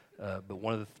 But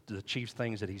one of the chief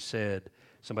things that he said,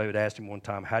 somebody would ask him one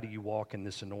time, "How do you walk in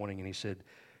this anointing?" And he said,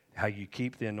 "How you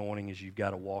keep the anointing is you've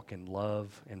got to walk in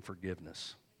love and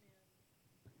forgiveness."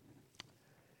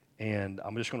 And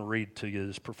I'm just going to read to you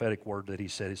this prophetic word that he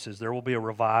said. He says, "There will be a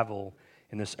revival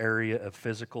in this area of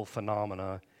physical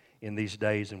phenomena in these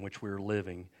days in which we are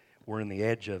living. We're in the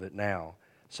edge of it now.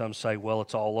 Some say, well,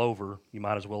 it's all over. You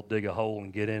might as well dig a hole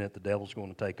and get in it. The devil's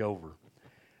going to take over.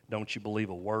 Don't you believe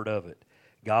a word of it?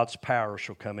 God's power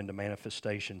shall come into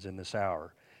manifestations in this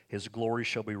hour. His glory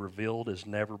shall be revealed as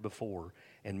never before,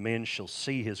 and men shall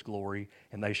see his glory,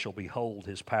 and they shall behold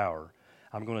his power.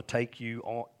 I'm going to take you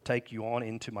on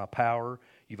into my power.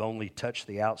 You've only touched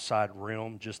the outside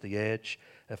realm, just the edge.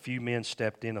 A few men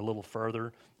stepped in a little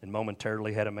further and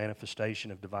momentarily had a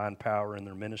manifestation of divine power in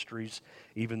their ministries.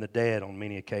 Even the dead on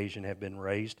many occasions have been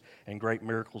raised, and great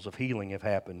miracles of healing have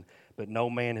happened. But no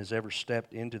man has ever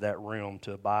stepped into that realm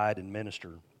to abide and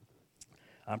minister.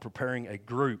 I'm preparing a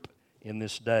group in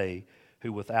this day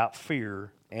who without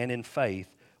fear and in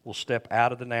faith will step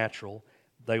out of the natural.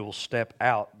 They will step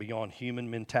out beyond human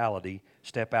mentality,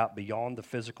 step out beyond the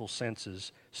physical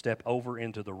senses, step over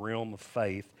into the realm of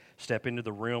faith, step into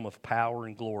the realm of power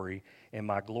and glory, and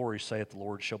my glory, saith the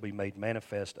Lord, shall be made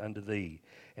manifest unto thee.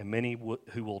 And many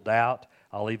who will doubt,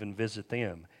 I'll even visit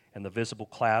them, and the visible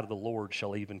cloud of the Lord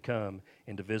shall even come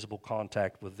into visible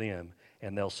contact with them,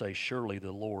 and they'll say, surely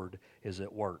the Lord is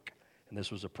at work. And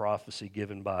this was a prophecy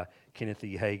given by Kenneth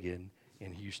E. Hagin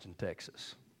in Houston,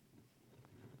 Texas.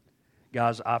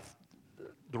 Guys,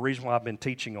 the reason why I've been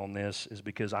teaching on this is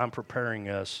because I'm preparing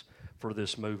us for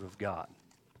this move of God.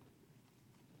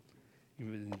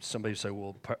 Somebody say,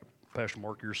 well, Pastor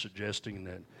Mark, you're suggesting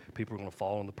that people are going to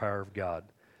fall in the power of God.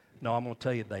 No, I'm going to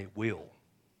tell you they will,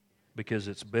 because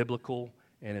it's biblical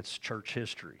and it's church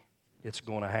history. It's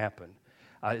going to happen.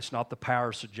 It's not the power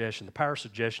of suggestion. The power of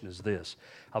suggestion is this.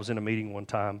 I was in a meeting one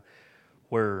time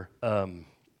where, and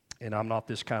I'm not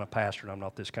this kind of pastor and I'm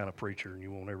not this kind of preacher, and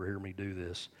you won't ever hear me do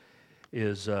this, he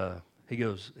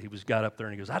got up there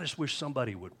and he goes, I just wish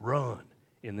somebody would run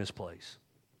in this place.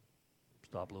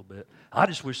 Stop a little bit. I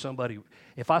just wish somebody,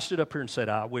 if I stood up here and said,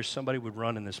 I wish somebody would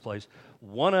run in this place,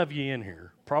 one of you in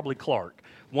here, probably Clark,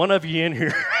 one of you in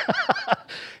here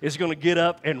is going to get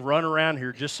up and run around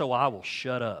here just so I will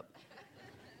shut up.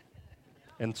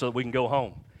 And so we can go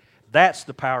home. That's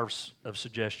the power of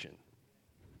suggestion.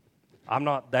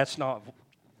 That's not,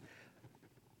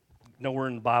 nowhere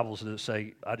in the Bible does it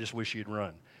say, I just wish you'd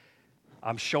run.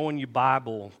 I'm showing you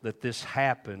Bible that this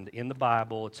happened in the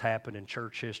Bible. It's happened in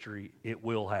church history. It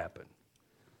will happen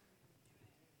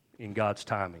in God's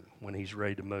timing when He's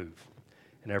ready to move.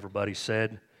 And everybody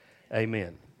said,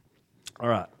 amen. All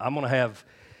right, I'm going to have,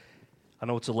 I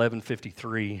know it's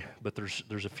 11:53, but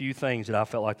there's a few things that I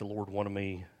felt like the Lord wanted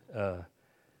me,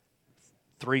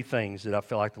 3 things that I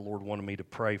felt like the Lord wanted me to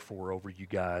pray for over you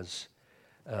guys,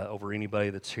 over anybody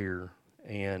that's here.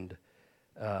 And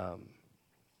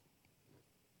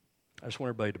I just want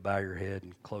everybody to bow your head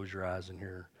and close your eyes in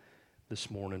here this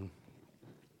morning.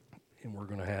 And we're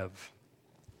going to have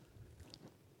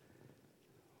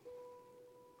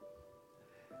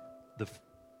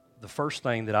the first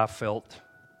thing that I felt,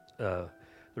 there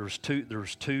was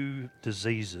two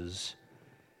diseases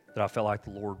that I felt like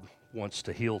the Lord wants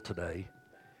to heal today.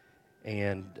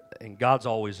 And God's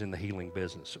always in the healing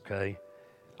business, okay?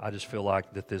 I just feel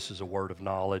like that this is a word of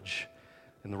knowledge.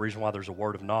 And the reason why there's a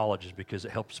word of knowledge is because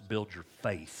it helps build your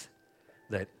faith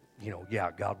that,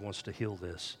 God wants to heal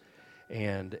this.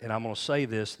 And I'm going to say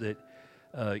this, that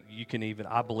you can even,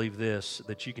 I believe this,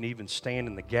 that you can even stand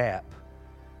in the gap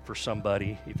for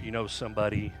somebody if you know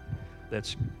somebody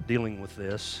that's dealing with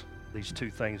these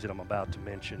 2 things that I'm about to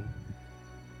mention.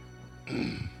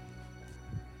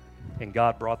 And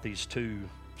God brought these 2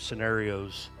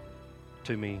 scenarios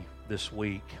to me this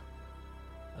week.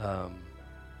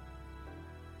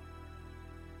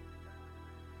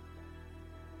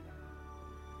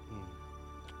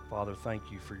 Father, thank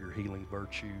you for your healing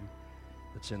virtue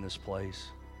that's in this place.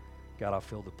 God, I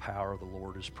feel the power of the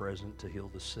Lord is present to heal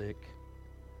the sick,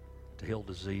 to heal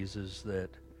diseases that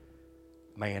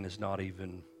man has not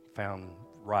even found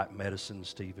right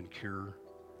medicines to even cure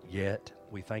yet.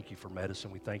 We thank you for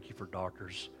medicine. We thank you for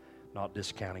doctors, not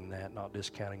discounting that, not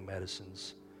discounting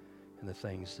medicines and the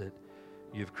things that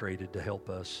you've created to help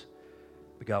us.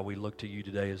 But God, we look to you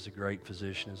today as a great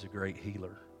physician, as a great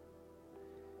healer.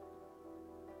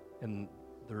 And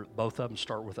both of them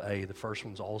start with A. The first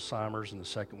one's Alzheimer's and the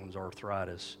second one's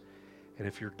arthritis. And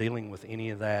if you're dealing with any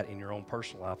of that in your own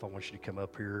personal life, I want you to come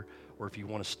up here. Or if you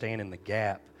want to stand in the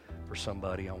gap for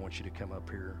somebody, I want you to come up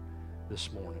here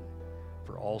this morning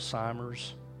for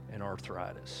Alzheimer's and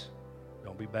arthritis.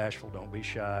 Don't be bashful. Don't be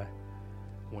shy.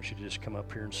 I want you to just come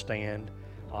up here and stand.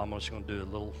 I'm just going to do a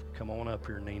little, come on up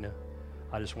here, Nina.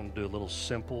 I just want to do a little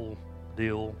simple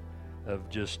deal of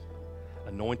just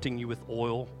anointing you with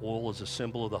oil. Oil is a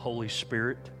symbol of the Holy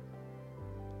Spirit.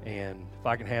 And if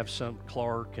I can have some,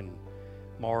 Clark and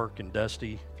Mark and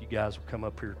Dusty, if you guys will come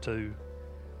up here too.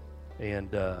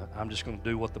 And I'm just going to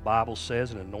do what the Bible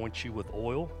says and anoint you with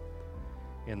oil.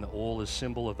 And the oil is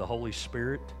symbol of the Holy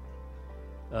Spirit.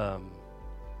 The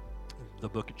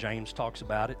book of James talks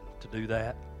about it, to do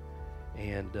that.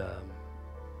 And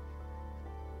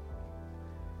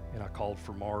I called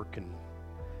for Mark and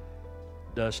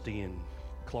Dusty and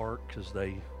Clark because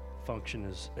they function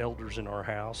as elders in our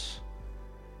house.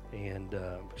 And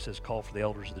it says, call for the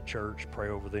elders of the church, pray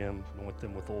over them, anoint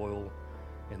them with oil,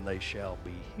 and they shall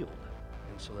be healed.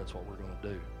 And so that's what we're going to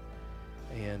do.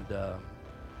 And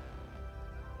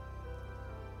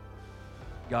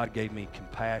God gave me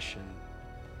compassion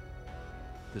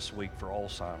this week for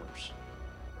Alzheimer's.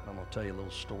 I'm going to tell you a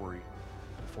little story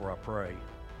before I pray.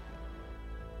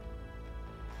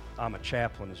 I'm a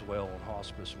chaplain as well on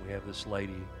hospice, and we have this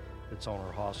lady that's on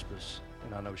our hospice,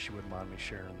 and I know she wouldn't mind me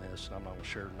sharing this, and I'm not going to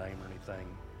share her name or anything,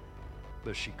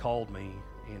 but she called me,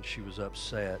 and she was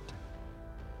upset,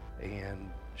 and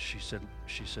she said,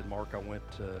 Mark, I went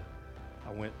to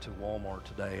Walmart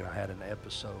today, and I had an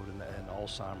episode, an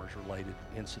Alzheimer's related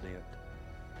incident.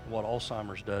 And what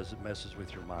Alzheimer's does, it messes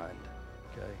with your mind,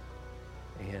 okay?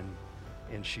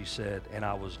 And she said, and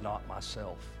I was not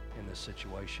myself. in this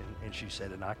situation. And she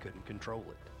said, and I couldn't control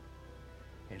it.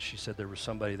 And she said there was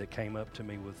somebody that came up to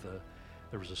me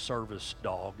there was a service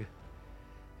dog.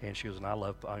 And she goes, and I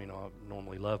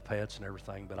normally love pets and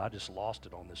everything, but I just lost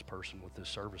it on this person with this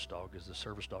service dog because the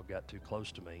service dog got too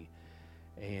close to me.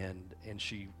 And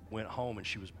she went home and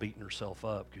she was beating herself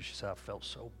up because she said, I felt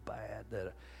so bad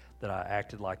that I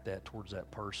acted like that towards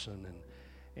that person.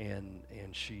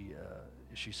 And she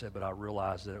said, but I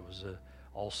realized that it was a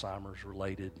Alzheimer's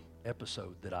related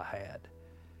episode that I had.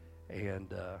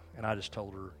 And I just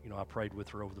told her, I prayed with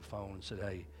her over the phone and said,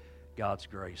 hey, God's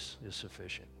grace is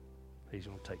sufficient. He's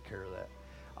going to take care of that.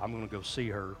 I'm going to go see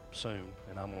her soon,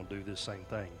 and I'm going to do this same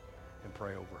thing and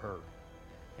pray over her.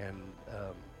 And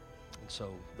so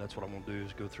that's what I'm going to do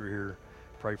is go through here,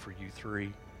 pray for you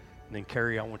three. And then,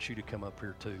 Carrie, I want you to come up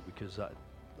here too because I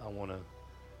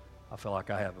feel like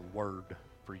I have a word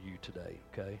for you today,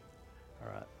 okay?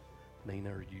 All right.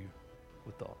 Nina, are you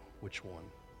with which one?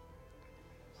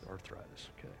 Arthritis,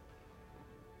 okay.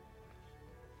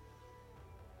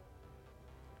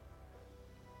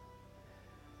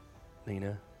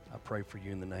 Nina, I pray for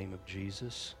you in the name of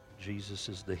Jesus. Jesus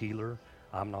is the healer.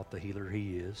 I'm not the healer,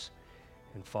 he is.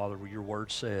 And Father, your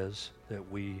word says that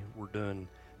we're doing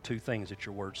two things that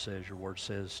your word says. Your word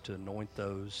says to anoint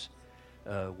those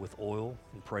with oil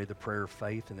and pray the prayer of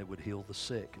faith and it would heal the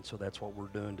sick. And so that's what we're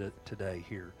doing today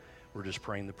here. We're just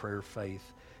praying the prayer of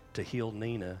faith to heal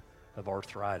Nina of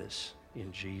arthritis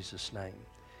in Jesus' name.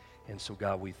 And so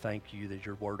God, we thank you that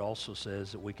your word also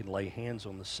says that we can lay hands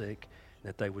on the sick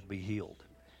that they would be healed.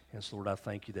 And so, Lord, I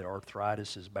thank you that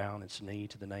arthritis is bound its knee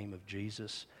to the name of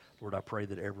Jesus. Lord, I pray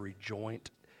that every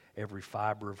joint, every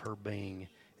fiber of her being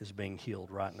is being healed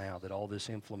right now, that all this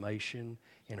inflammation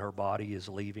in her body is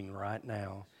leaving right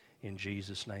now in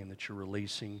Jesus' name, that you're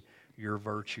releasing your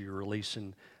virtue, you're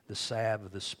releasing the salve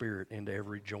of the Spirit into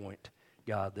every joint,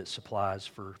 God, that supplies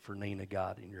for Nina,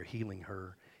 God, and you're healing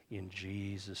her in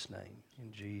Jesus' name.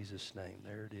 In Jesus' name.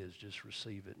 There it is. Just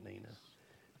receive it, Nina.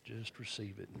 Just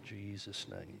receive it in Jesus'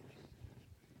 name.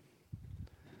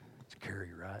 It's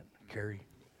Carrie, right? Carrie,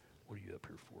 what are you up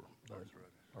here for?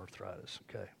 Arthritis,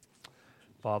 okay.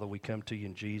 Father, we come to you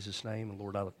in Jesus' name. And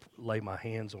Lord, I lay my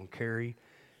hands on Carrie.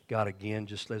 God, again,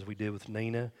 just as we did with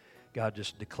Nina, God,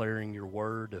 just declaring your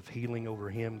word of healing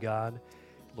over him, God.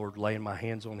 Lord, laying my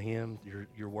hands on him.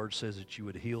 Your word says that you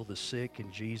would heal the sick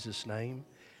in Jesus' name.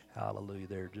 Hallelujah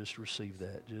there. Just receive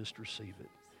that. Just receive it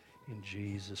in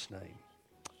Jesus' name.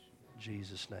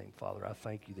 Jesus' name, Father, I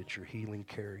thank you that you're healing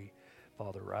Carrie,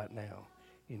 Father, right now.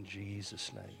 In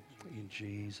Jesus' name. In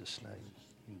Jesus' name.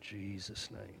 In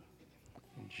Jesus' name.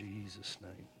 In Jesus'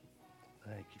 name.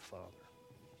 Thank you, Father.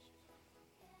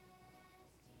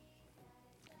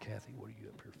 Kathy, what are you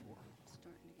up here for?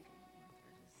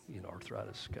 You know,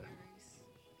 arthritis, okay.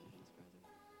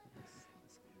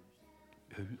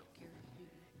 Who?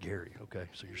 Gary, okay.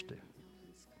 So you're still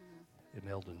in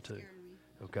Eldon too.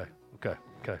 Okay.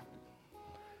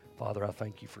 Father, I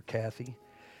thank you for Kathy.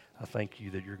 I thank you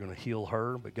that you're going to heal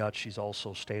her, but God, she's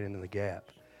also standing in the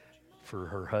gap for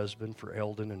her husband, for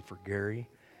Eldon, and for Gary.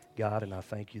 God, and I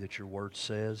thank you that your word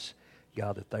says,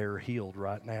 God, that they are healed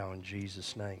right now in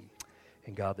Jesus' name.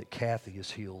 And God, that Kathy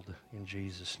is healed in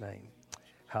Jesus' name.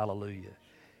 Hallelujah.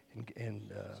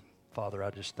 And Father, I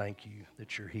just thank you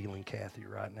that you're healing Kathy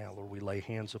right now. Lord, we lay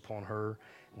hands upon her,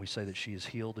 and we say that she is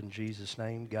healed in Jesus'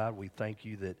 name. God, we thank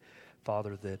you that,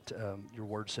 Father, that your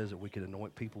word says that we could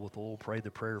anoint people with oil, pray the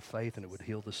prayer of faith, and it would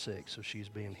heal the sick. So she's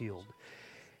being healed.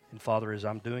 And Father, as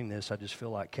I'm doing this, I just feel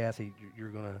like, Kathy, you're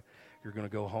gonna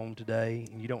go home today,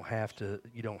 and you don't have to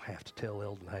tell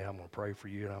Eldon, hey, I'm gonna pray for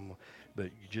you,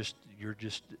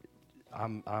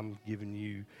 I'm giving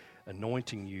you,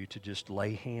 anointing you to just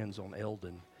lay hands on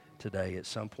Eldon today. At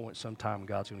some point, sometime,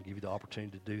 God's going to give you the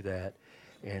opportunity to do that,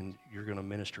 and you're going to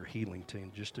minister healing to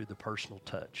him just through the personal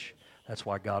touch. That's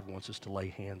why God wants us to lay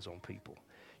hands on people.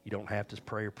 You don't have to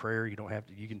pray a prayer. You don't have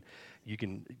to. You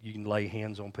can lay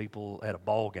hands on people at a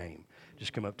ball game.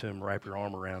 Just come up to them, wrap your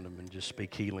arm around them, and just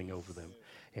speak healing over them.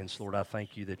 And so, Lord, I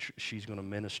thank you that she's going to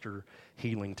minister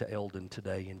healing to Eldon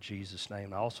today in Jesus' name.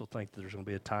 And I also think that there's going to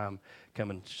be a time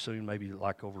coming soon, maybe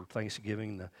like over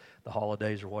Thanksgiving, the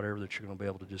holidays or whatever, that you're going to be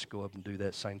able to just go up and do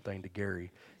that same thing to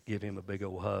Gary, give him a big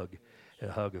old hug,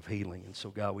 a hug of healing. And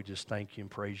so, God, we just thank you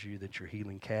and praise you that you're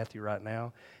healing Kathy right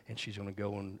now, and she's going to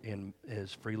go in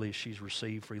as freely as she's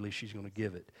received, freely she's going to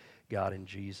give it. God, in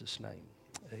Jesus' name,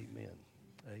 amen,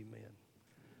 amen,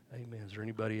 amen. Is there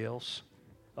anybody else?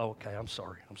 Oh, okay, I'm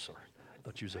sorry. I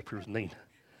thought you was up here with Nina.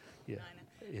 Yeah,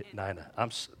 Nina.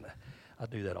 I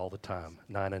do that all the time.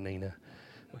 Nina.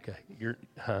 Okay,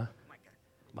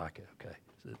 Micah, okay.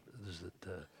 Is it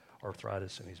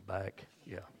arthritis in his back.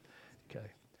 Yeah. Okay.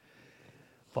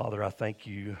 Father, I thank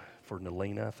you for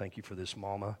Nelina. I thank you for this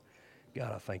mama.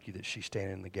 God, I thank you that she's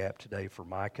standing in the gap today for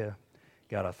Micah.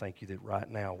 God, I thank you that right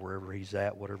now, wherever he's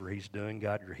at, whatever he's doing,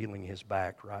 God, you're healing his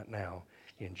back right now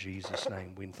in Jesus'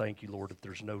 name. We thank you, Lord, that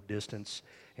there's no distance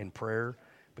in prayer.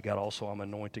 But God, also I'm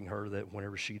anointing her that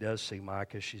whenever she does see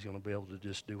Micah, she's going to be able to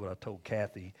just do what I told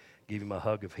Kathy, give him a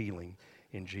hug of healing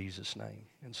in Jesus' name.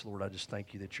 And so, Lord, I just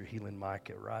thank you that you're healing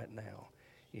Micah right now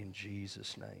in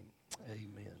Jesus' name.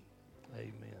 Amen.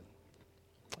 Amen.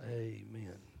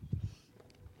 Amen.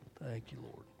 Thank you,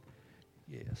 Lord.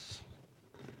 Yes.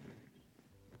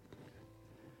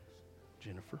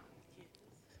 Jennifer,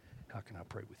 how can I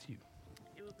pray with you?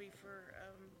 It would be for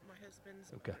my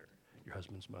husband's Okay. mother. Your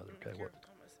husband's mother. Okay. Carol What?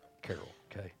 Thomas. Carol.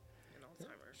 Okay. And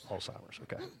Alzheimer's. Alzheimer's.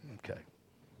 Okay. Okay.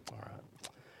 All right.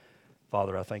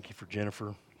 Father, I thank you for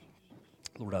Jennifer.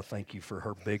 Lord, I thank you for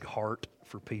her big heart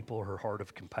for people, her heart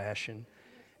of compassion.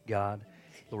 God,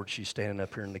 Lord, she's standing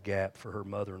up here in the gap for her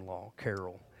mother-in-law,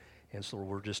 Carol. And so, Lord,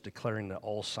 we're just declaring that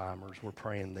Alzheimer's, we're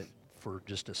praying that for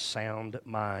just a sound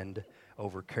mind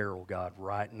over Carol, God,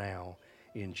 right now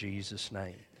in Jesus'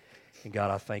 name. And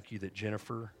God, I thank you that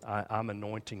Jennifer, I'm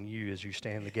anointing you as you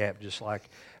stand in the gap, just like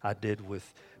I did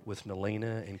with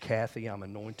Nelina and Kathy. I'm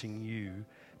anointing you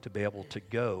to be able to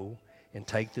go and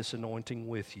take this anointing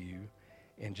with you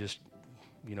and just,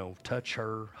 touch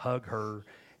her, hug her,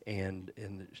 and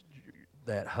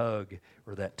that hug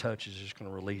or that touch is just going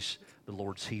to release the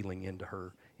Lord's healing into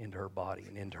her body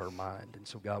and into her mind. And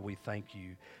so, God, we thank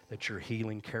you that you're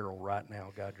healing Carol right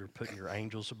now. God, you're putting your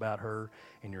angels about her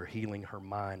and you're healing her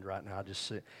mind right now. I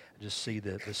just see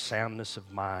the soundness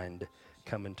of mind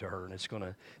coming to her, and it's going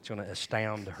to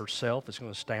astound herself. It's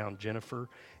going to astound Jennifer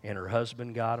and her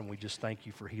husband, God, and we just thank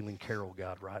you for healing Carol,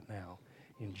 God, right now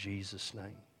in Jesus'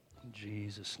 name. In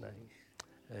Jesus' name.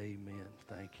 Amen.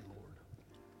 Thank you, Lord.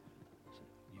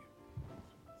 You.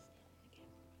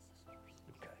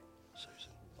 Okay.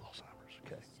 Susan. Alzheimer's.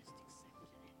 Okay.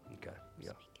 Okay.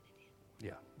 Yeah.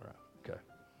 Yeah. Right. Okay.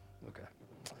 Okay.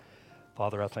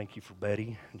 Father, I thank you for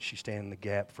Betty, and she's standing in the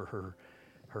gap for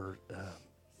her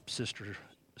sister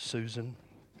Susan,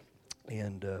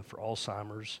 and for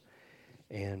Alzheimer's.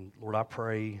 And Lord, I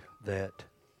pray that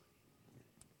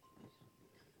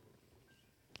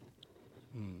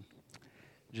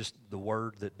just the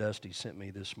word that Dusty sent me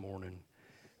this morning,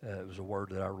 it was a word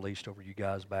that I released over you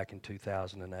guys back in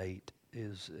 2008.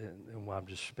 And I'm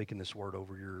just speaking this word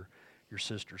over your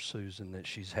sister Susan, that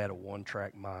she's had a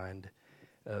one-track mind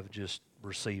of just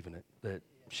receiving it, that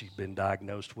she's been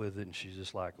diagnosed with it, and she's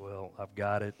just like, well, I've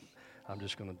got it. I'm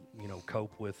just going to,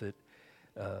 cope with it.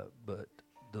 But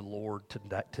the Lord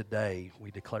today,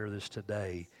 we declare this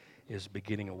today, is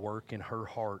beginning a work in her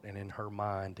heart and in her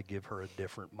mind to give her a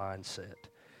different mindset,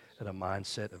 and a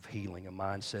mindset of healing, a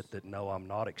mindset that, no, I'm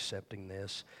not accepting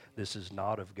this. This is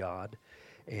not of God.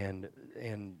 And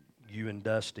you and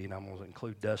Dusty, and I'm going to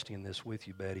include Dusty in this with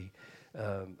you, Betty,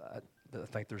 I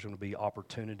think there's going to be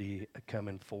opportunity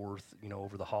coming forth,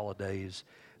 over the holidays,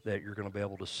 that you're going to be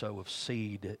able to sow a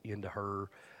seed into her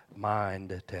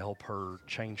mind to help her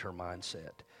change her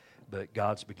mindset. But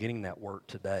God's beginning that work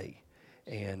today.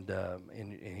 And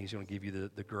he's going to give you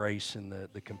the grace and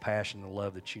the compassion and the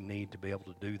love that you need to be able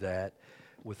to do that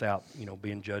without,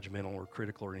 being judgmental or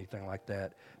critical or anything like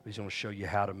that. But he's going to show you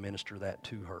how to minister that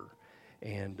to her.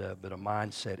 And but a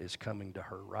mindset is coming to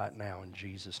her right now in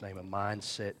Jesus' name, a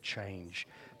mindset change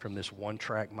from this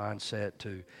one-track mindset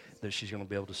to that she's going to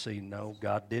be able to see, no,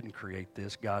 God didn't create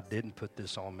this. God didn't put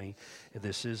this on me.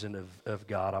 This isn't of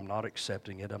God. I'm not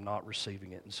accepting it. I'm not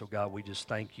receiving it. And so, God, we just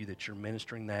thank you that you're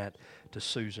ministering that to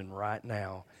Susan right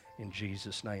now in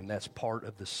Jesus' name. That's part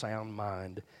of the sound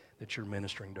mind that you're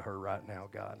ministering to her right now,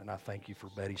 God. And I thank you for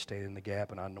Betty standing in the gap,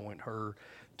 and I anoint her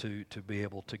to be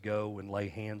able to go and lay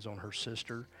hands on her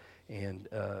sister and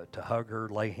to hug her,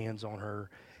 lay hands on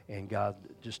her, and God,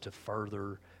 just to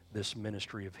further this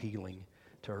ministry of healing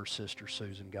to her sister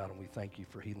Susan, God. And we thank you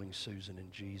for healing Susan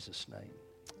in Jesus' name.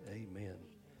 Amen.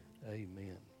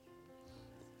 Amen.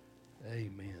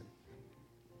 Amen.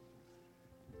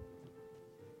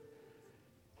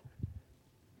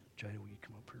 Jada, will you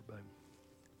come up here, baby?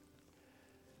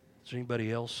 Is there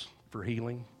anybody else for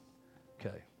healing?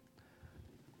 Okay.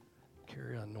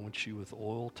 Carrie, I anoint you with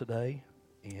oil today,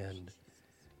 and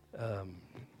I'm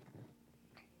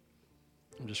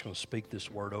just going to speak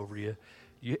this word over you.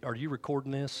 Are you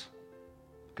recording this?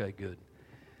 Okay, good.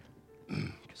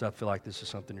 Because I feel like this is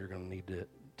something you're going to need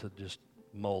to just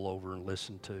mull over and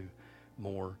listen to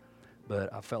more.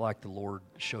 But I felt like the Lord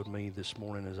showed me this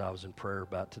morning as I was in prayer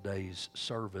about today's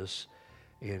service,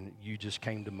 and you just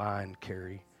came to mind,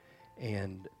 Carrie.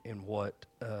 And what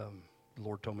the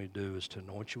Lord told me to do is to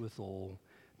anoint you with oil,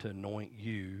 to anoint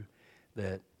you,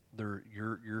 that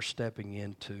you're stepping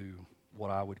into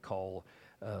what I would call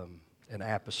an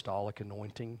apostolic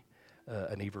anointing,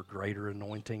 an even greater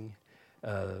anointing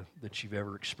that you've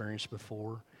ever experienced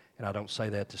before. And I don't say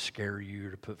that to scare you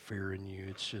or to put fear in you.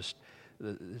 It's just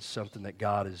it's something that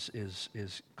God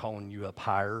is calling you up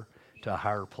higher to a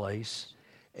higher place,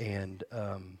 and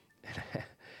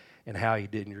and how He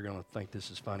did. And you're going to think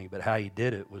this is funny, but how He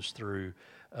did it was through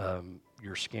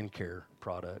your skincare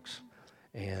products.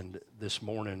 And this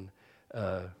morning,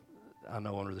 I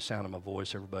know under the sound of my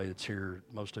voice, everybody that's here,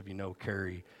 most of you know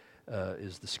Carrie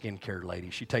is the skincare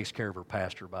lady. She takes care of her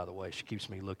pastor, by the way. She keeps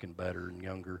me looking better and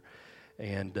younger.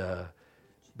 And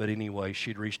but anyway,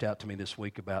 she'd reached out to me this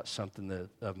week about something that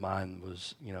of mine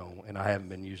was, and I haven't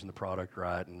been using the product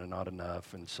right and not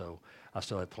enough, and so I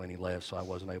still had plenty left, so I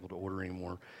wasn't able to order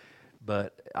anymore.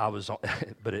 But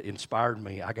but it inspired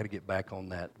me. I got to get back on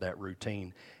that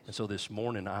routine. And so this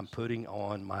morning I'm putting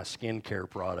on my skincare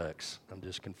products. I'm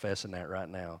just confessing that right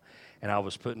now. And I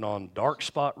was putting on dark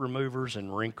spot removers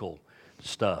and wrinkle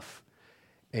stuff.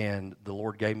 And the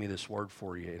Lord gave me this word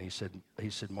for you. And He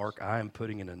said, Mark, I am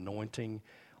putting an anointing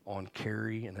on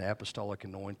Carrie, an apostolic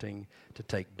anointing to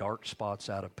take dark spots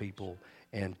out of people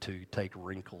and to take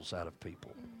wrinkles out of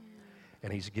people.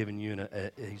 And He's given you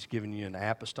an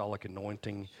apostolic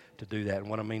anointing to do that. And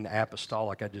when I mean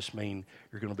apostolic, I just mean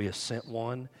you're going to be a sent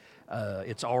one.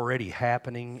 It's already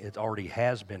happening. It already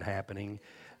has been happening,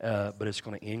 but it's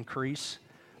going to increase.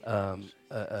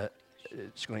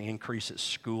 It's going to increase at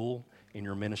school, in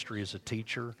your ministry as a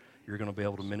teacher. You're going to be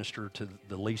able to minister to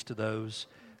the least of those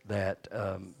that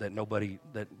everybody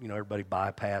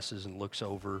bypasses and looks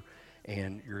over,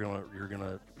 and you're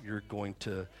going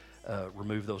to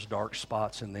remove those dark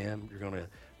spots in them. You're going to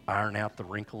iron out the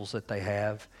wrinkles that they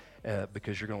have,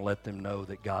 because you're going to let them know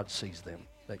that God sees them.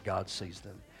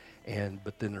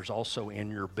 But then there's also in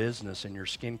your business, in your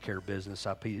skincare business,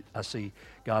 I see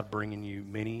God bringing you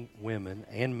many women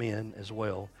and men as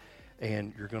well,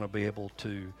 and you're going to be able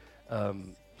to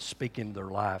speak into their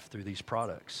life through these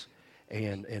products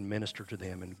and minister to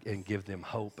them and give them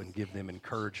hope and give them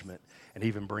encouragement and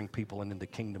even bring people into the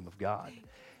kingdom of God.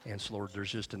 And so, Lord,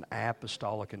 there's just an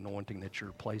apostolic anointing that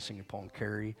you're placing upon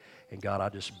Carrie. And God, I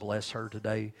just bless her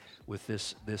today with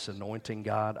this anointing,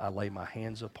 God. I lay my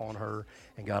hands upon her.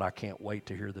 And God, I can't wait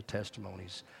to hear the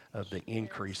testimonies of the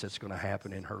increase that's going to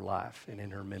happen in her life and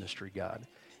in her ministry, God.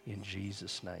 In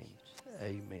Jesus' name,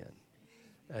 amen.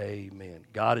 Amen.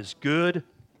 God is good,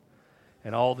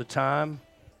 and all the time,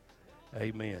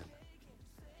 amen.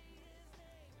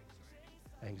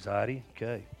 Anxiety?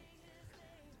 Okay.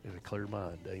 In a clear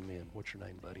mind, amen. What's your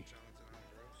name, buddy?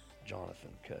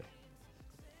 Jonathan, okay.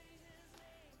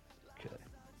 Okay.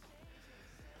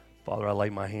 Father, I lay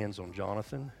my hands on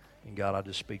Jonathan, and God, I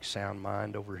just speak sound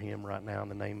mind over him right now in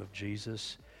the name of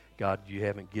Jesus. God, you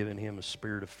haven't given him a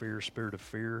spirit of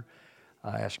fear.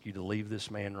 I ask you to leave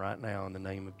this man right now in the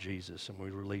name of Jesus, and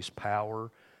we release power,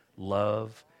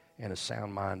 love, and a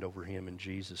sound mind over him in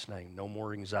Jesus' name. No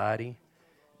more anxiety.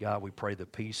 God, we pray the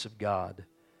peace of God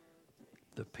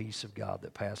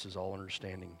that passes all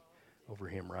understanding over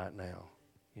him right now.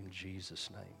 In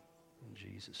Jesus' name. In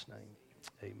Jesus' name.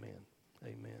 Amen.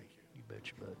 Amen. You bet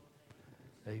you, bud.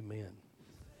 Amen.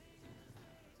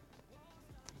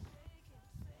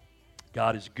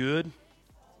 God is good,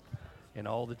 and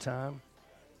all the time.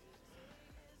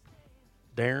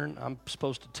 Darren, I'm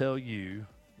supposed to tell you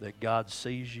that God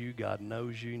sees you, God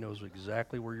knows you, knows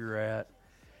exactly where you're at.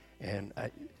 And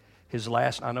I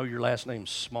know your last name's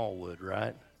Smallwood,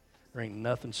 right? There ain't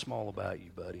nothing small about you,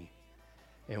 buddy.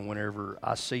 And whenever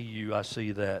I see you, I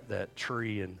see that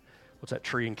tree, and what's that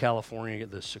tree in California?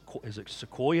 Is it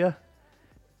sequoia?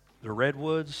 The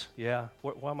redwoods? Yeah.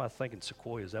 Why am I thinking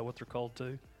sequoia? Is that what they're called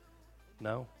too?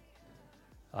 No?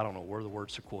 I don't know where the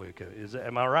word sequoia comes.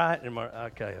 Am I right?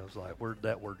 Okay, I was like, where'd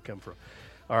that word come from?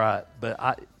 All right,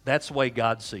 but that's the way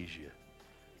God sees you.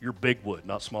 You're big wood,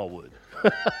 not small wood.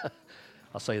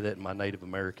 I'll say that in my Native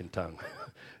American tongue.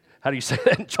 How do you say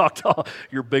that in Choctaw?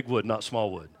 You're big wood, not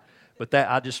small wood. But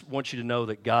I just want you to know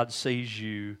that God sees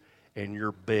you and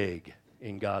you're big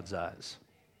in God's eyes.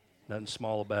 Nothing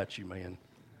small about you, man.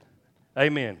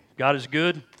 Amen. God is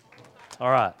good.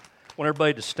 All right. I want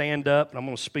everybody to stand up, and I'm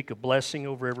going to speak a blessing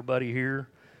over everybody here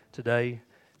today.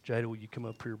 Jada, will you come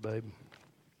up here, babe?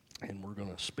 And we're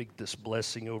going to speak this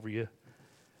blessing over you.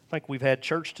 I think we've had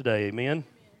church today, amen?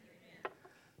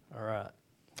 All right.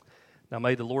 Now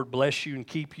may the Lord bless you and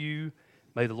keep you.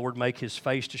 May the Lord make His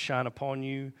face to shine upon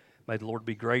you. May the Lord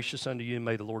be gracious unto you, and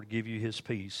may the Lord give you His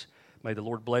peace. May the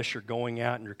Lord bless your going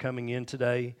out and your coming in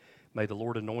today. May the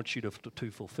Lord anoint you to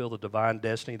fulfill the divine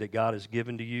destiny that God has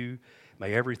given to you.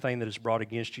 May everything that is brought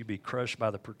against you be crushed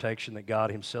by the protection that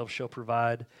God himself shall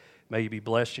provide. May you be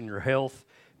blessed in your health.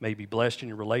 May you be blessed in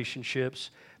your relationships.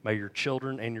 May your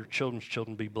children and your children's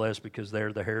children be blessed because they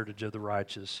are the heritage of the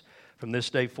righteous. From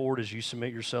this day forward, as you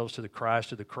submit yourselves to the Christ,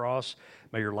 to the cross,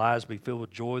 may your lives be filled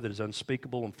with joy that is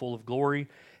unspeakable and full of glory,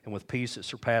 and with peace that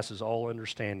surpasses all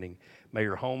understanding. May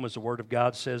your home, as the Word of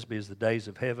God says, be as the days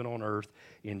of heaven on earth.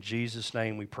 In Jesus'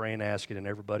 name we pray and ask it, and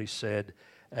everybody said,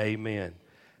 amen.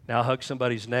 Now hug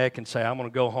somebody's neck and say, I'm going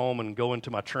to go home and go into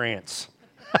my trance.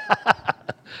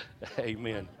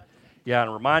 Amen. Yeah,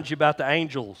 and remind you about the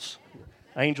angels,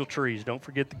 angel trees. Don't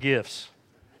forget the gifts.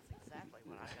 That's exactly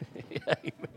what I Amen.